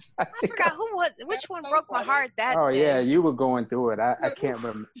 I forgot which one broke my heart that day. Oh yeah, you were going through it. I can't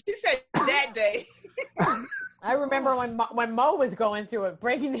remember. She said that day. I remember when Mo was going through it,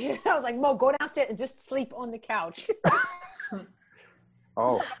 breaking it. I was like, Mo, go downstairs and just sleep on the couch.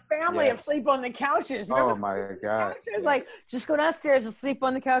 Oh, family of sleep on the couches. Oh my God! It's like, just go downstairs and sleep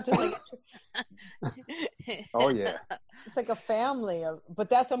on the couch. Like, oh yeah. It's like a family of. But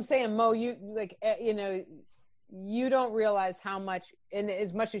that's what I'm saying, Mo. You like, you know, you don't realize how much, and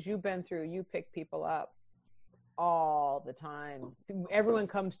as much as you've been through, you pick people up all the time. Everyone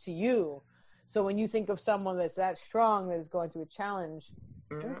comes to you. So when you think of someone that's that strong, that is going through a challenge,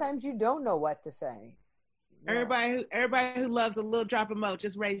 sometimes you don't know what to say. Yeah. Everybody who loves a little drop of Mo,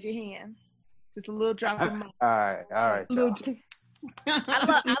 just raise your hand. Just a little drop of Mo. All right. I love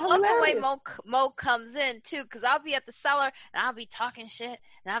the way Mo comes in too, because I'll be at the cellar and I'll be talking shit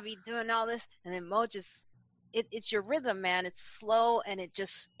and I'll be doing all this, and then Mo just it's your rhythm, man. It's slow and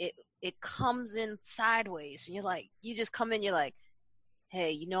it comes in sideways, and you just come in, you're like,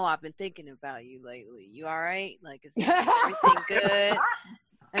 hey, you know, I've been thinking about you lately. You all right? Like, is everything good?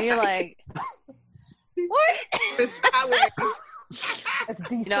 And you're like, what?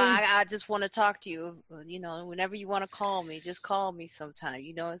 You know, I just want to talk to you. You know, whenever you want to call me, just call me sometime.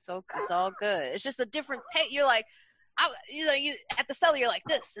 You know, it's all good. It's just a different pay. You're like, you at the cellar, you're like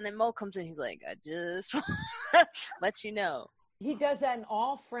this, and then Mo comes in. He's like, I just want to let you know. He does that in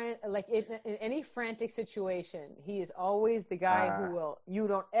all in any frantic situation. He is always the guy who you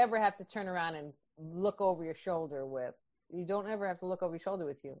don't ever have to turn around and look over your shoulder with. You don't ever have to look over your shoulder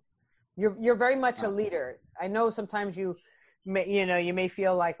with you. You're very much a leader. I know sometimes you may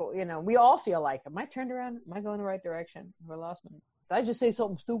feel like, you know, we all feel like, am I turned around? Am I going the right direction? Have I lost my? Did I just say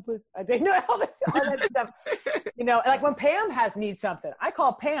something stupid? I didn't know all that stuff. You know, like when Pam needs something, I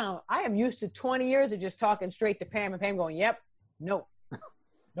call Pam. I am used to 20 years of just talking straight to Pam, and Pam going, yep. Nope.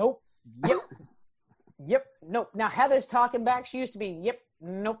 Nope. Yep. Yep. Nope. Now Heather's talking back. She used to be, yep.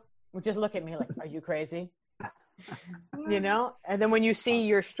 Nope. Just look at me like, are you crazy? You know? And then when you see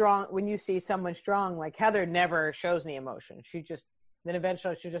someone strong, like Heather never shows any emotion. Then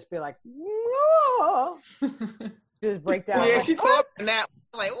eventually she'll just be like, no. Just break down. Yeah, she called me that.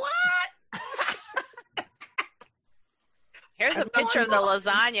 Like, what? Here's a picture of the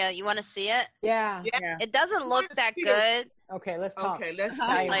lasagna. You want to see it? Yeah. It doesn't look that good. Okay, let's talk. Okay, let's see.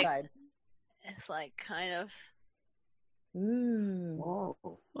 It's like kind of. Whoa.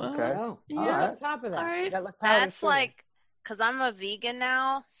 Okay. Oh, Yeah. on top of that. All right. That's like, because I'm a vegan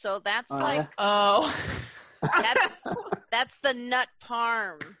now, so that's that's the nut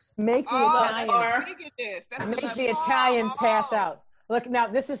parm. Make the Italian. Make the Italian pass out. Look, now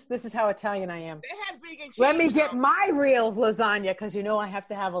this is how Italian I am. They have vegan cheese. Let me get my real lasagna, because you know I have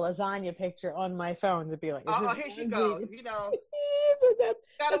to have a lasagna picture on my phone to be like. Here she goes. You know,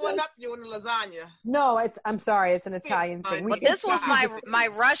 gotta one up you in the lasagna. No, I'm sorry, it's an Italian thing. Well, this was my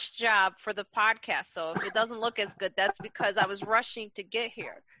rush job for the podcast, so if it doesn't look as good, that's because I was rushing to get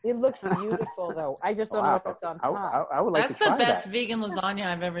here. It looks beautiful, though. I just don't know if it's on top. I would like That's to try the best that. vegan lasagna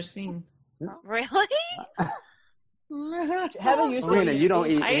I've ever seen. Really? Heather used to. Marina, you don't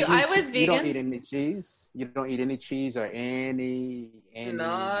eat. I was vegan. You don't eat any cheese. You don't eat any cheese or any.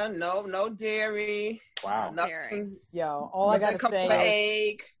 No dairy. Wow. Nothing. Yo, all I gotta say is,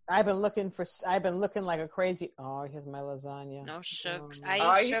 egg. I've been looking like a crazy. Oh, here's my lasagna. No sugar. Oh,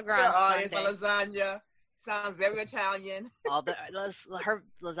 I eat sugar on Sunday. It's my lasagna. Sounds very Italian. Her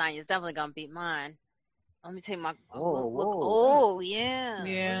lasagna is definitely gonna beat mine. Let me take my look. Whoa. Oh yeah.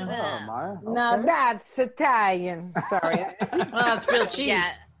 Yeah. Maya. Okay. Now that's Italian. Sorry. Well, that's real cheese.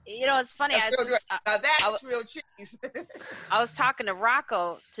 Yeah. You know, it's funny. That's real cheese. I was talking to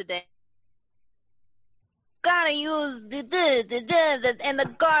Rocco today. Gotta use the and the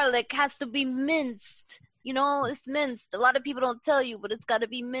garlic has to be minced. You know, it's minced. A lot of people don't tell you, but it's got to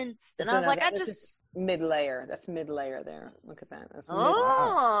be minced. And I was like, is mid-layer. That's mid-layer there. Look at that. That's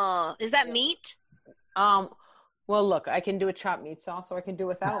is that meat? Well, look, I can do a chopped meat sauce or I can do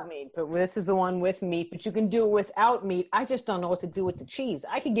without meat, but this is the one with meat, but you can do it without meat. I just don't know what to do with the cheese.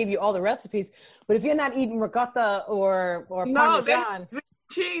 I can give you all the recipes, but if you're not eating ricotta or Parmesan. No,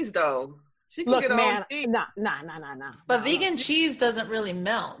 cheese though. She can Look, get man, cheese. nah. But vegan cheese doesn't really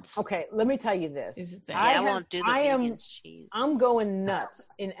melt. Okay, let me tell you this. Is the thing. I won't do the vegan cheese. I'm going nuts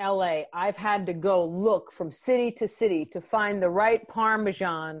in LA. I've had to go look from city to city to find the right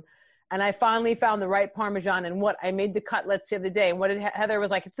Parmesan. And I finally found the right Parmesan. And I made the cutlets the other day. And Heather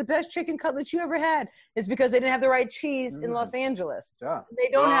was like, it's the best chicken cutlets you ever had. It's because they didn't have the right cheese in Los Angeles. Yeah. They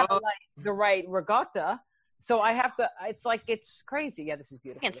don't have the right ricotta. So I have to, it's crazy. Yeah, this is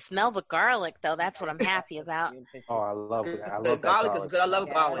beautiful. I can smell the garlic, though. That's what I'm happy about. Oh, I love it. The garlic is good. I love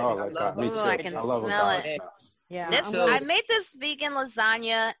garlic. Oh, I me too. I can smell garlic. it. Yeah. I made this vegan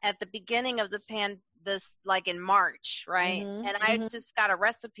lasagna at the beginning of the like in March, right? Mm-hmm, and I just got a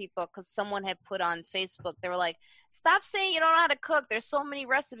recipe book because someone had put on Facebook. They were like, stop saying you don't know how to cook. There's so many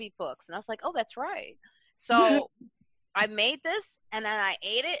recipe books. And I was like, oh, that's right. So I made this and then I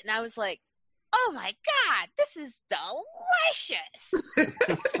ate it and I was like, oh my God, this is delicious.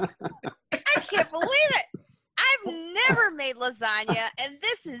 I can't believe it. I've never made lasagna and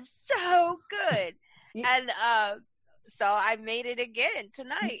this is so good. And so I made it again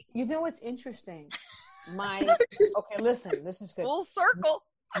tonight. You know what's interesting? Okay, listen, this is good. Full circle.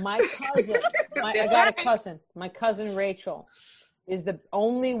 My cousin, I got a cousin. My cousin Rachel is the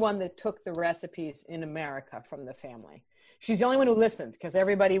only one that took the recipes in America from the family. She's the only one who listened because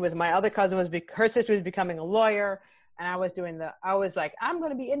my other cousin her sister was becoming a lawyer, and I was like, I'm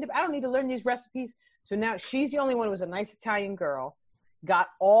going to be independent. I don't need to learn these recipes. So now she's the only one who was a nice Italian girl, got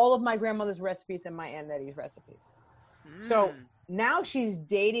all of my grandmother's recipes and my Aunt Nettie's recipes. So now she's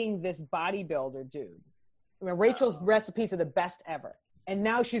dating this bodybuilder dude. I mean, Rachel's recipes are the best ever. And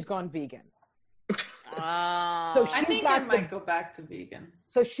now she's gone vegan. So I think I might go back to vegan.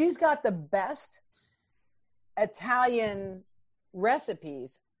 So she's got the best Italian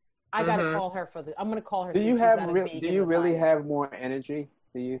recipes. I got to call her I'm going to call her. Do you really have more energy,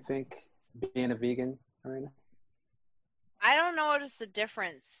 do you think, being a vegan, Irina? I don't notice the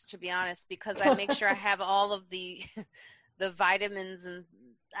difference, to be honest, because I make sure I have all of the vitamins and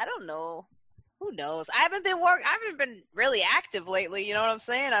I don't know. Who knows? I haven't been really active lately. You know what I'm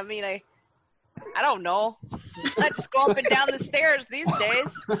saying? I mean, I don't know. I just go up and down the stairs these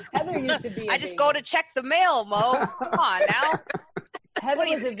days. Heather used to be. I just go to check the mail, Mo. Come on now. Heather what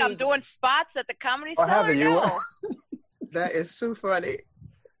do you think? I'm doing spots at the Comedy Cellar? Heather, No. That is too funny.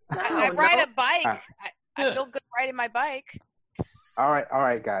 I ride a bike. I feel good riding my bike. All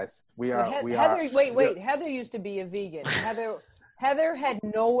right, guys. Heather, wait. Heather used to be a vegan. Heather had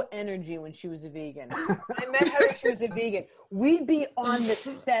no energy when she was a vegan. When I met Heather, she was a vegan. We'd be on the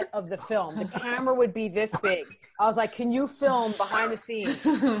set of the film. The camera would be this big. I was like, can you film behind the scenes?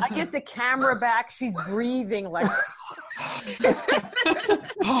 I get the camera back. She's breathing like, it's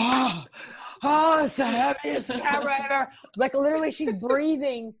the heaviest camera ever. Like literally she's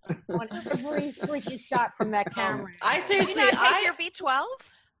breathing on every freaking shot from that camera. I seriously, did you not take your B12?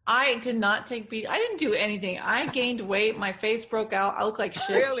 I did not take I didn't do anything. I gained weight. My face broke out. I look like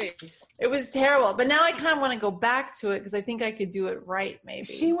shit. Really? It was terrible. But now I kind of want to go back to it because I think I could do it right, maybe.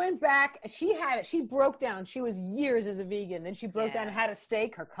 She went back. She broke down. She was years as a vegan. Then she broke down and had a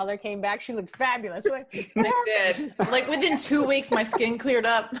steak. Her color came back. She looked fabulous. I did. Like within 2 weeks, my skin cleared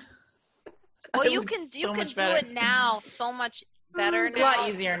up. Well, you can do it now so much better now. A lot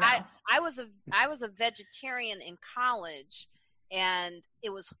easier now. I was a vegetarian in college. And it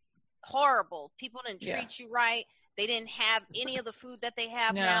was horrible. People didn't treat you right. They didn't have any of the food that they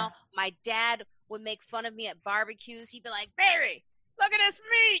have now. My dad would make fun of me at barbecues. He'd be like, Barry, look at this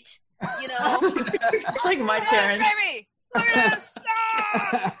meat. You know? It's like my parents. Baby, look at this.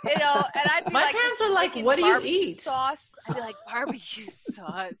 You know, and I'd be my parents were like, what do you eat? Sauce. I'd be like, barbecue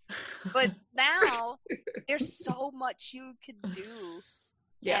sauce. But now, there's so much you can do.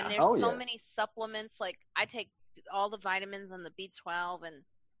 Yeah. And there's so many supplements. Like, I take all the vitamins and the B12 and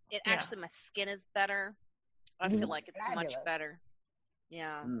it actually my skin is better. I feel like it's much better.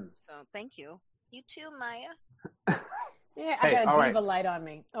 Yeah. So thank you. You too, Maya. Yeah, I got a diva light on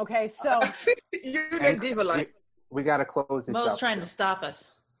me. Okay, so you got diva light. We gotta close this. Mo's trying to stop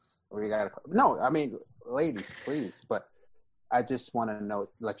us. No, I mean, ladies, please. But I just want to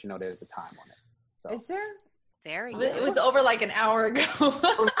let you know there's a time on it. So. Is there? Very good. It was over like an hour ago.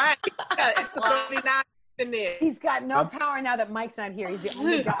 It's the 39. He's got no power now that Mike's not here. He's the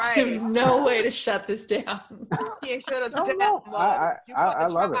only guy. I have no way to shut this down. Shut us down. I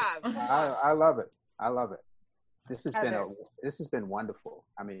love it. I love it. I love it. This has been wonderful.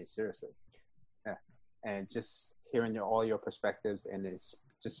 I mean, seriously. Yeah. and just hearing all your perspectives, and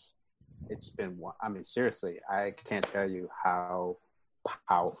it's been one. I mean, seriously, I can't tell you how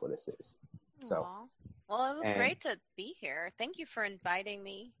powerful this is. So, Aww. Well, it was great to be here. Thank you for inviting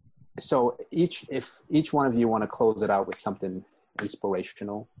me. So if each one of you want to close it out with something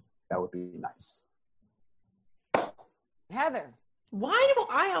inspirational, that would be nice. Heather. Why do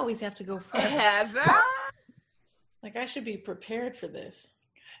I always have to go first? Heather. Like, I should be prepared for this.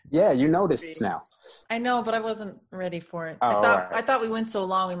 Yeah, you know this now. I know, but I wasn't ready for it. Oh, I thought we went so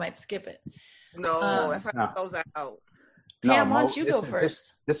long we might skip it. No, that's how it goes out. Pam, why don't you go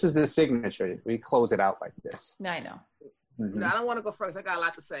first? This is the signature. We close it out like this. I know. Mm-hmm. No, I don't want to go first. I got a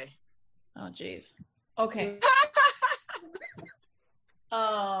lot to say. Oh, geez. Okay.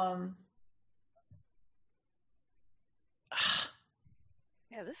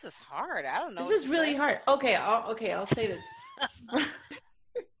 Yeah, this is hard. I don't know. This is really hard. Okay, I'll say this.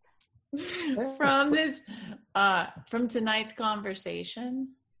 From tonight's conversation,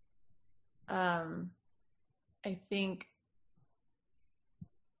 I think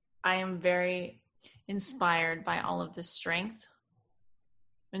I am very inspired by all of the strength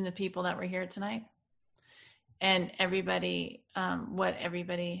in the people that were here tonight, and everybody, what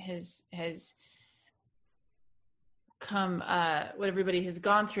everybody has come, what everybody has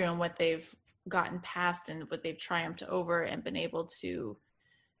gone through, and what they've gotten past, and what they've triumphed over, and been able to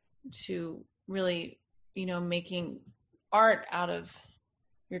really, making art out of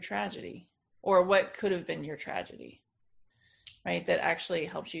your tragedy, or what could have been your tragedy, right? That actually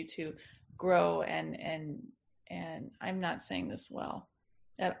helps you to grow. And I'm not saying this well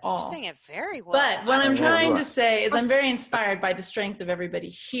at all. You're saying it very well. But what I'm trying to say is I'm very inspired by the strength of everybody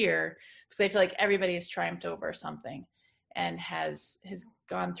here, because I feel like everybody has triumphed over something and has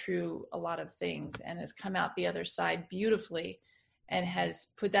gone through a lot of things and has come out the other side beautifully, and has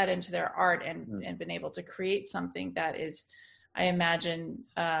put that into their art and been able to create something that is, I imagine,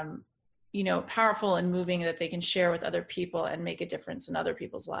 powerful and moving, that they can share with other people and make a difference in other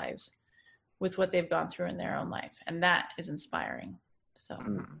people's lives with what they've gone through in their own life. And that is inspiring. So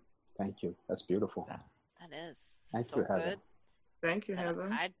thank you. That's beautiful. That is Thank you, Heather. good. Thank you, Heather.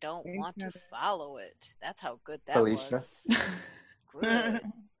 I don't want to follow it. That's how good that Felicia. was. Good.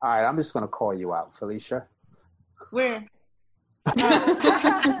 All right, I'm just going to call you out, Felicia. Where?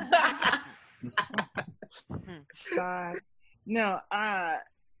 God. No,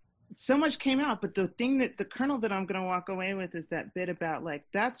 so much came out, but the kernel that I'm going to walk away with is that bit about, like,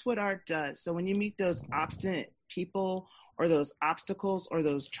 that's what art does. So when you meet those obstinate people, or those obstacles, or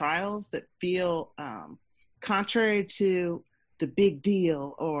those trials that feel contrary to the big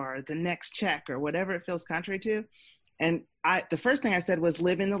deal or the next check or whatever it feels contrary to, and the first thing I said was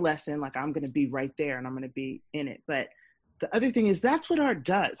live in the lesson, like I'm going to be right there and I'm going to be in it. But the other thing is that's what art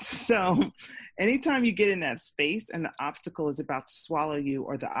does. So anytime you get in that space and the obstacle is about to swallow you,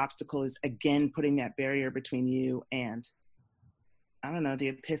 or the obstacle is again putting that barrier between you and, I don't know, the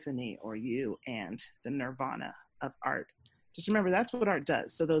epiphany, or you and the nirvana of art, just remember that's what art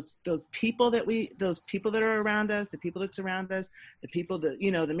does. So those people that are around us, the people that surround us, the people that,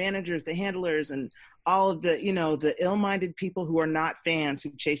 the managers, the handlers, and all of the, the ill-minded people who are not fans,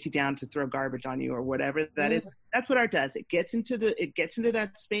 who chase you down to throw garbage on you or whatever that is. That's what art does. It gets into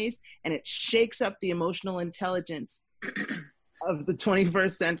that space, and it shakes up the emotional intelligence of the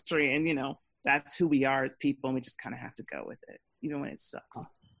 21st century. And, that's who we are as people, and we just kind of have to go with it, even when it sucks.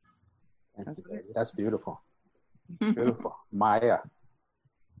 That's beautiful. Beautiful. Maya.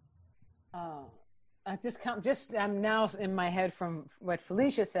 I'm now in my head from what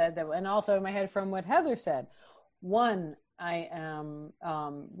Felicia said, and also in my head from what Heather said. One, I am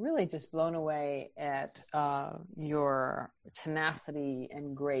really just blown away at your tenacity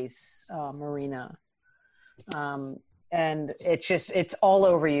and grace, Marina. And it's all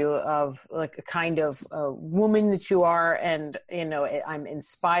over you, of like a kind of woman that you are. And, I'm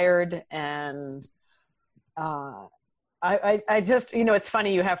inspired, and I just, it's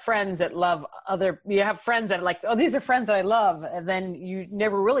funny, you have friends that love you have friends that are like, oh, these are friends that I love. And then you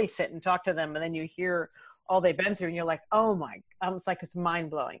never really sit and talk to them. And then you hear all they've been through, and you're like, oh my, it's like, it's mind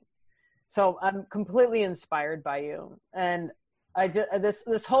blowing. So I'm completely inspired by you. And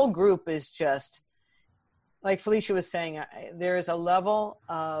this whole group is just, like Felicia was saying, there's a level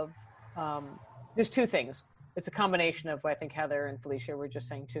of, there's two things. It's a combination of what I think Heather and Felicia were just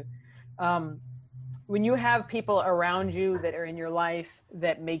saying too. When you have people around you that are in your life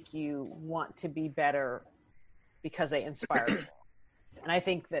that make you want to be better because they inspire you. And I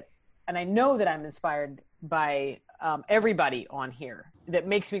think that, and I know that I'm inspired by everybody on here, that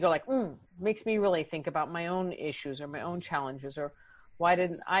makes me go like, makes me really think about my own issues or my own challenges, or Why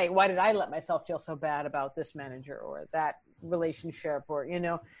did I let myself feel so bad about this manager or that relationship, or, you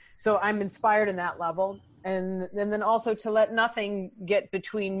know? So I'm inspired in that level. And then also to let nothing get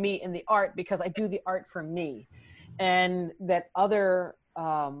between me and the art, because I do the art for me. And that other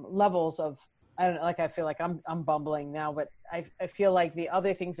levels of, I don't know, like, I feel like I'm bumbling now, but I feel like the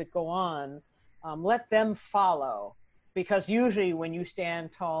other things that go on, let them follow. Because usually when you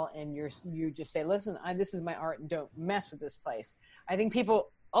stand tall and you just say, listen, this is my art and don't mess with this place, I think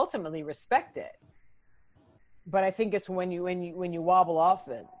people ultimately respect it. But I think it's when you wobble off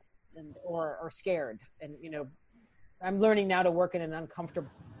it or scared. And, you know, I'm learning now to work in an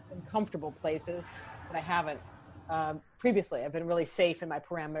uncomfortable places that I haven't previously. I've been really safe in my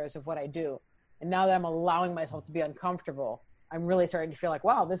parameters of what I do. And now that I'm allowing myself to be uncomfortable, I'm really starting to feel like,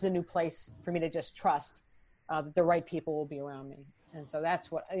 wow, this is a new place for me to just trust that the right people will be around me. And so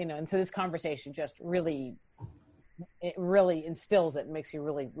that's what, you know, and so this conversation just really instills it and makes you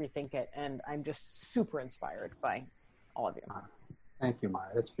really rethink it. And I'm just super inspired by all of you. Thank you, Maya.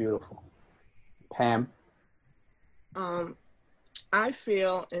 That's beautiful. Pam? I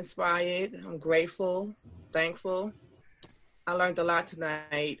feel inspired. I'm grateful, thankful. I learned a lot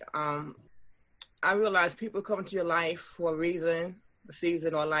tonight. I realized people come into your life for a reason, a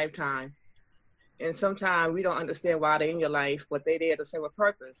season, or a lifetime. And sometimes we don't understand why they're in your life, but they're there to serve a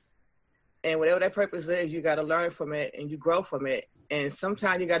purpose. And whatever that purpose is, you got to learn from it and you grow from it. And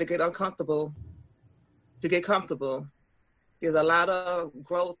sometimes you got to get uncomfortable to get comfortable. There's a lot of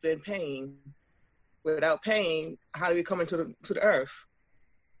growth and pain. Without pain, how do we come into the earth?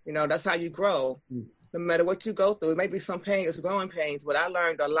 You know, that's how you grow. No matter what you go through, it may be some pain, it's growing pains, but I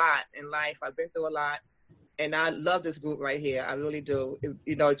learned a lot in life. I've been through a lot. And I love this group right here. I really do.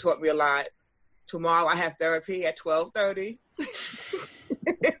 It taught me a lot. Tomorrow I have therapy at 12:30.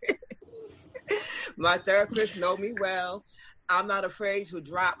 My therapist know me well. I'm not afraid to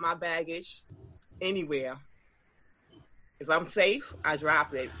drop my baggage anywhere. If I'm safe, I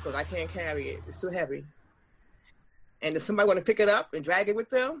drop it because I can't carry it. It's too heavy. And if somebody want to pick it up and drag it with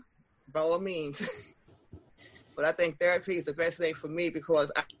them, by all means. But I think therapy is the best thing for me because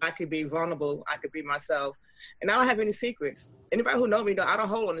I could be vulnerable. I could be myself. And I don't have any secrets. Anybody who knows me know I don't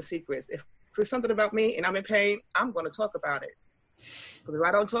hold on to secrets. If there's something about me and I'm in pain, I'm going to talk about it. Because if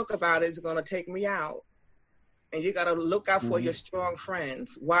I don't talk about it, it's going to take me out. And you got to look out for your strong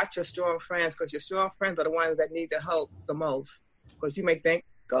friends. Watch your strong friends because your strong friends are the ones that need the help the most. Because you may think,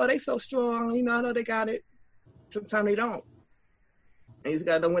 oh, they so strong. You know, I know they got it. Sometimes they don't. And you just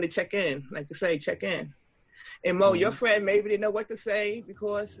got to know when to check in. Like you say, check in. And Mo, your friend maybe didn't know what to say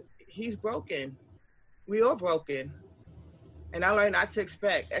because he's broken. We all broken. And I learned not to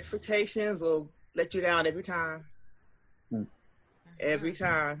expect. Expectations will let you down every time. Every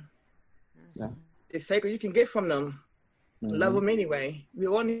time. Yeah. It's sacred you can get from them. Love them anyway. We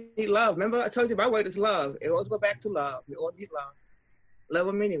all need love. Remember, I told you my word is love. It always go back to love. We all need love. Love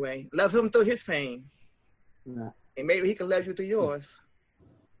him anyway. Love him through his pain. Yeah. And maybe he can love you through yours.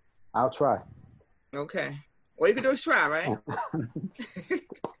 I'll try. Okay. All you can do is try, right?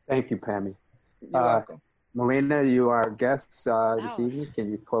 Thank you, Pammy. You're welcome. Marina, you are our guest this evening.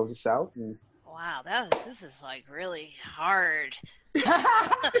 Can you close us out? Wow, this is like really hard.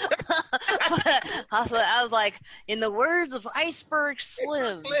 I was like, in the words of Iceberg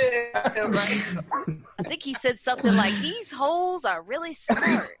Slim, I think he said something like, "These hoes are really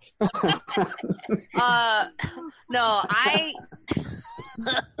smart." No,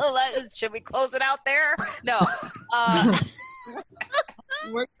 should we close it out there? No.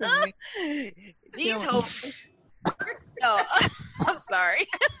 Works for me. These hoes. No, I'm sorry.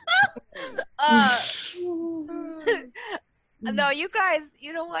 No, you guys,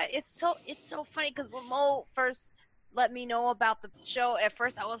 you know what? It's so funny because when Mo first let me know about the show, at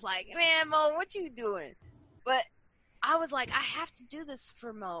first I was like, man, Mo, what you doing? But I was like, I have to do this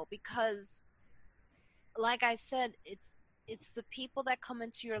for Mo because, like I said, it's the people that come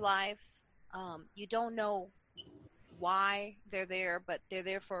into your life. You don't know why they're there, but they're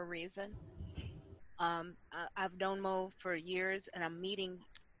there for a reason. I've known Mo for years, and I'm meeting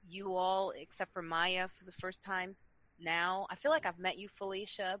you all, except for Maya, for the first time now. I feel like I've met you,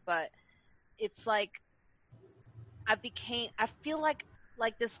 Felicia, but it's like I feel like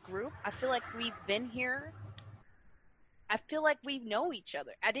this group, I feel like we've been here. I feel like we know each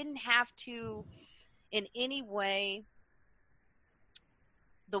other. I didn't have to, in any way,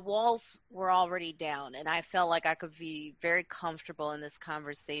 the walls were already down, and I felt like I could be very comfortable in this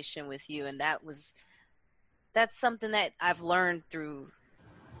conversation with you, and that's something that I've learned through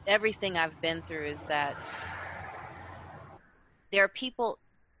everything I've been through, is that there are people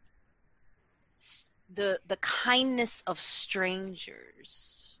the kindness of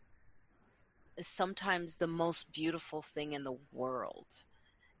strangers is sometimes the most beautiful thing in the world.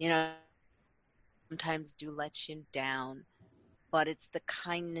 You know, sometimes do let you down, but it's the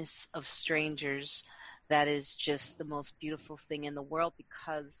kindness of strangers that is just the most beautiful thing in the world,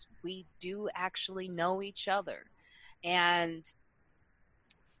 because we do actually know each other. And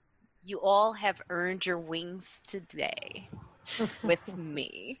you all have earned your wings today with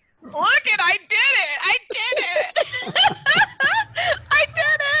me. Look it, I did it! I did it! I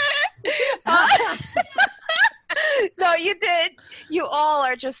did it! No, you did. You all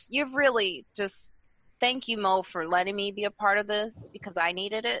are just, you've really just, thank you, Mo, for letting me be a part of this, because I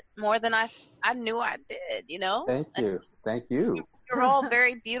needed it more than I knew I did, you know? Thank you. Thank you. You're all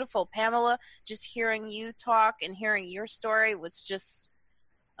very beautiful. Pamela, just hearing you talk and hearing your story was just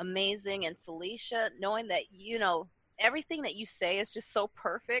amazing. And Felicia, knowing that, you know, everything that you say is just so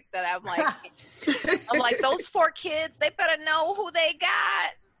perfect that I'm like, those 4 kids, they better know who they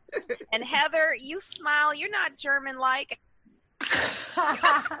got. And Heather, you smile. You're not German-like.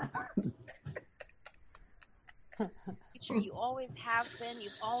 Teacher, you always have been.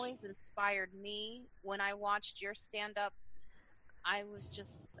 You've always inspired me. When I watched your stand-up, I was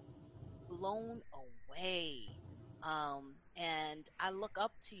just blown away. And I look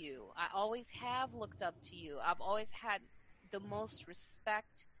up to you. I always have looked up to you. I've always had the most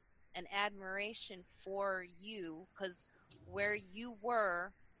respect and admiration for you, because where you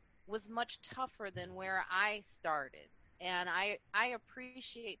were was much tougher than where I started. And I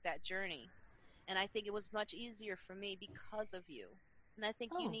appreciate that journey. And I think it was much easier for me because of you. And I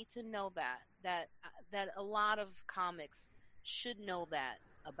think you need to know that a lot of comics should know that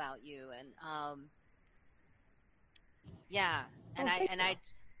about you. And yeah, and I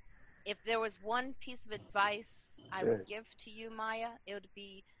if there was one piece of advice I would give to you, Maya, it would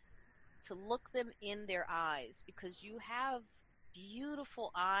be to look them in their eyes, because you have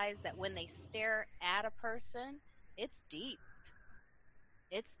beautiful eyes that when they stare at a person, it's deep.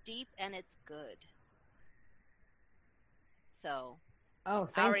 It's deep and it's good. So Oh,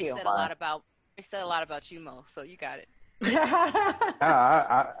 I already thank you. said a lot about you, Mo, so you got it.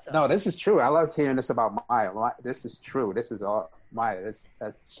 No, this is true. I love hearing this about Maya. This is true. This is all Maya.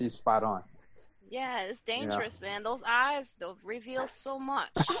 She's spot on. Yeah, it's dangerous, man. Those eyes, they'll reveal so much,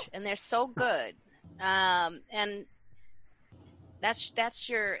 and they're so good. And that's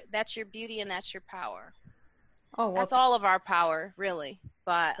your beauty, and that's your power. Oh, well, that's all of our power, really.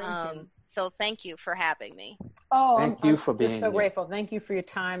 But thank you. So thank you for having me. Oh, thank you for I'm being just so here. grateful. Thank you for your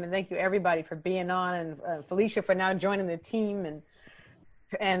time, and thank you everybody for being on, and Felicia for now joining the team,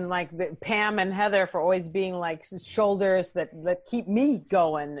 and like Pam and Heather for always being like shoulders that keep me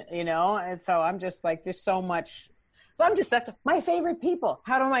going, you know. And so I'm just like, there's so much. So that's my favorite people.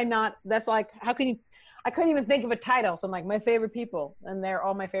 How do I not? That's like, how can you? I couldn't even think of a title. So I'm like, my favorite people, and they're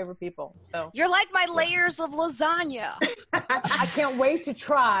all my favorite people. So you're like my layers of lasagna. I can't wait to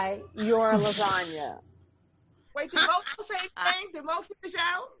try your lasagna. Wait, did Mo say anything? Did Mo finish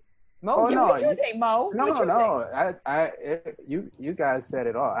out? Mo, what you think, Mo? No. You guys said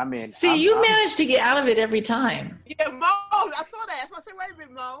it all. I mean, you managed to get out of it every time. Yeah, Mo. I saw that. I said, wait a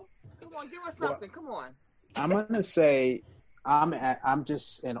minute, Mo. Come on, give us something. Come on. I'm gonna say, I'm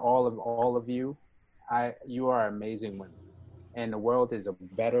just in all of you. You are amazing women, and the world is a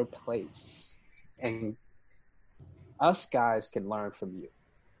better place, and us guys can learn from you.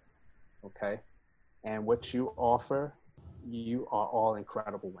 Okay, and what you offer, you are all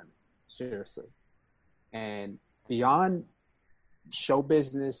incredible women, seriously, and beyond show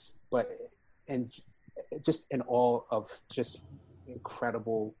business, and just in all of just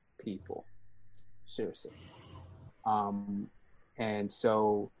incredible people, seriously, and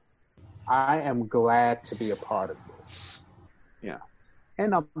so. I am glad to be a part of this. Yeah.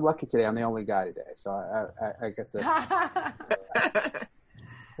 And I'm lucky today. I'm the only guy today. So I get to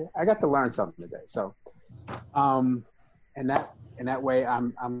I got to learn something today. So and that way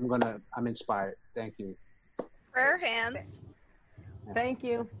I'm inspired. Thank you. Prayer hands. Thank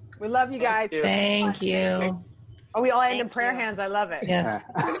you. We love you guys. Thank you. Oh, we all end in prayer hands. I love it. Yes.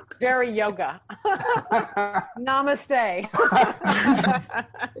 Very yoga. Namaste.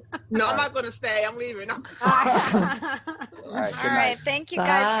 No, I'm not going to stay. I'm leaving. All right. All right. Thank you,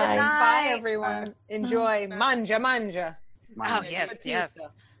 guys. Good night. Bye, everyone. Bye. Enjoy. Manja. Oh, yes.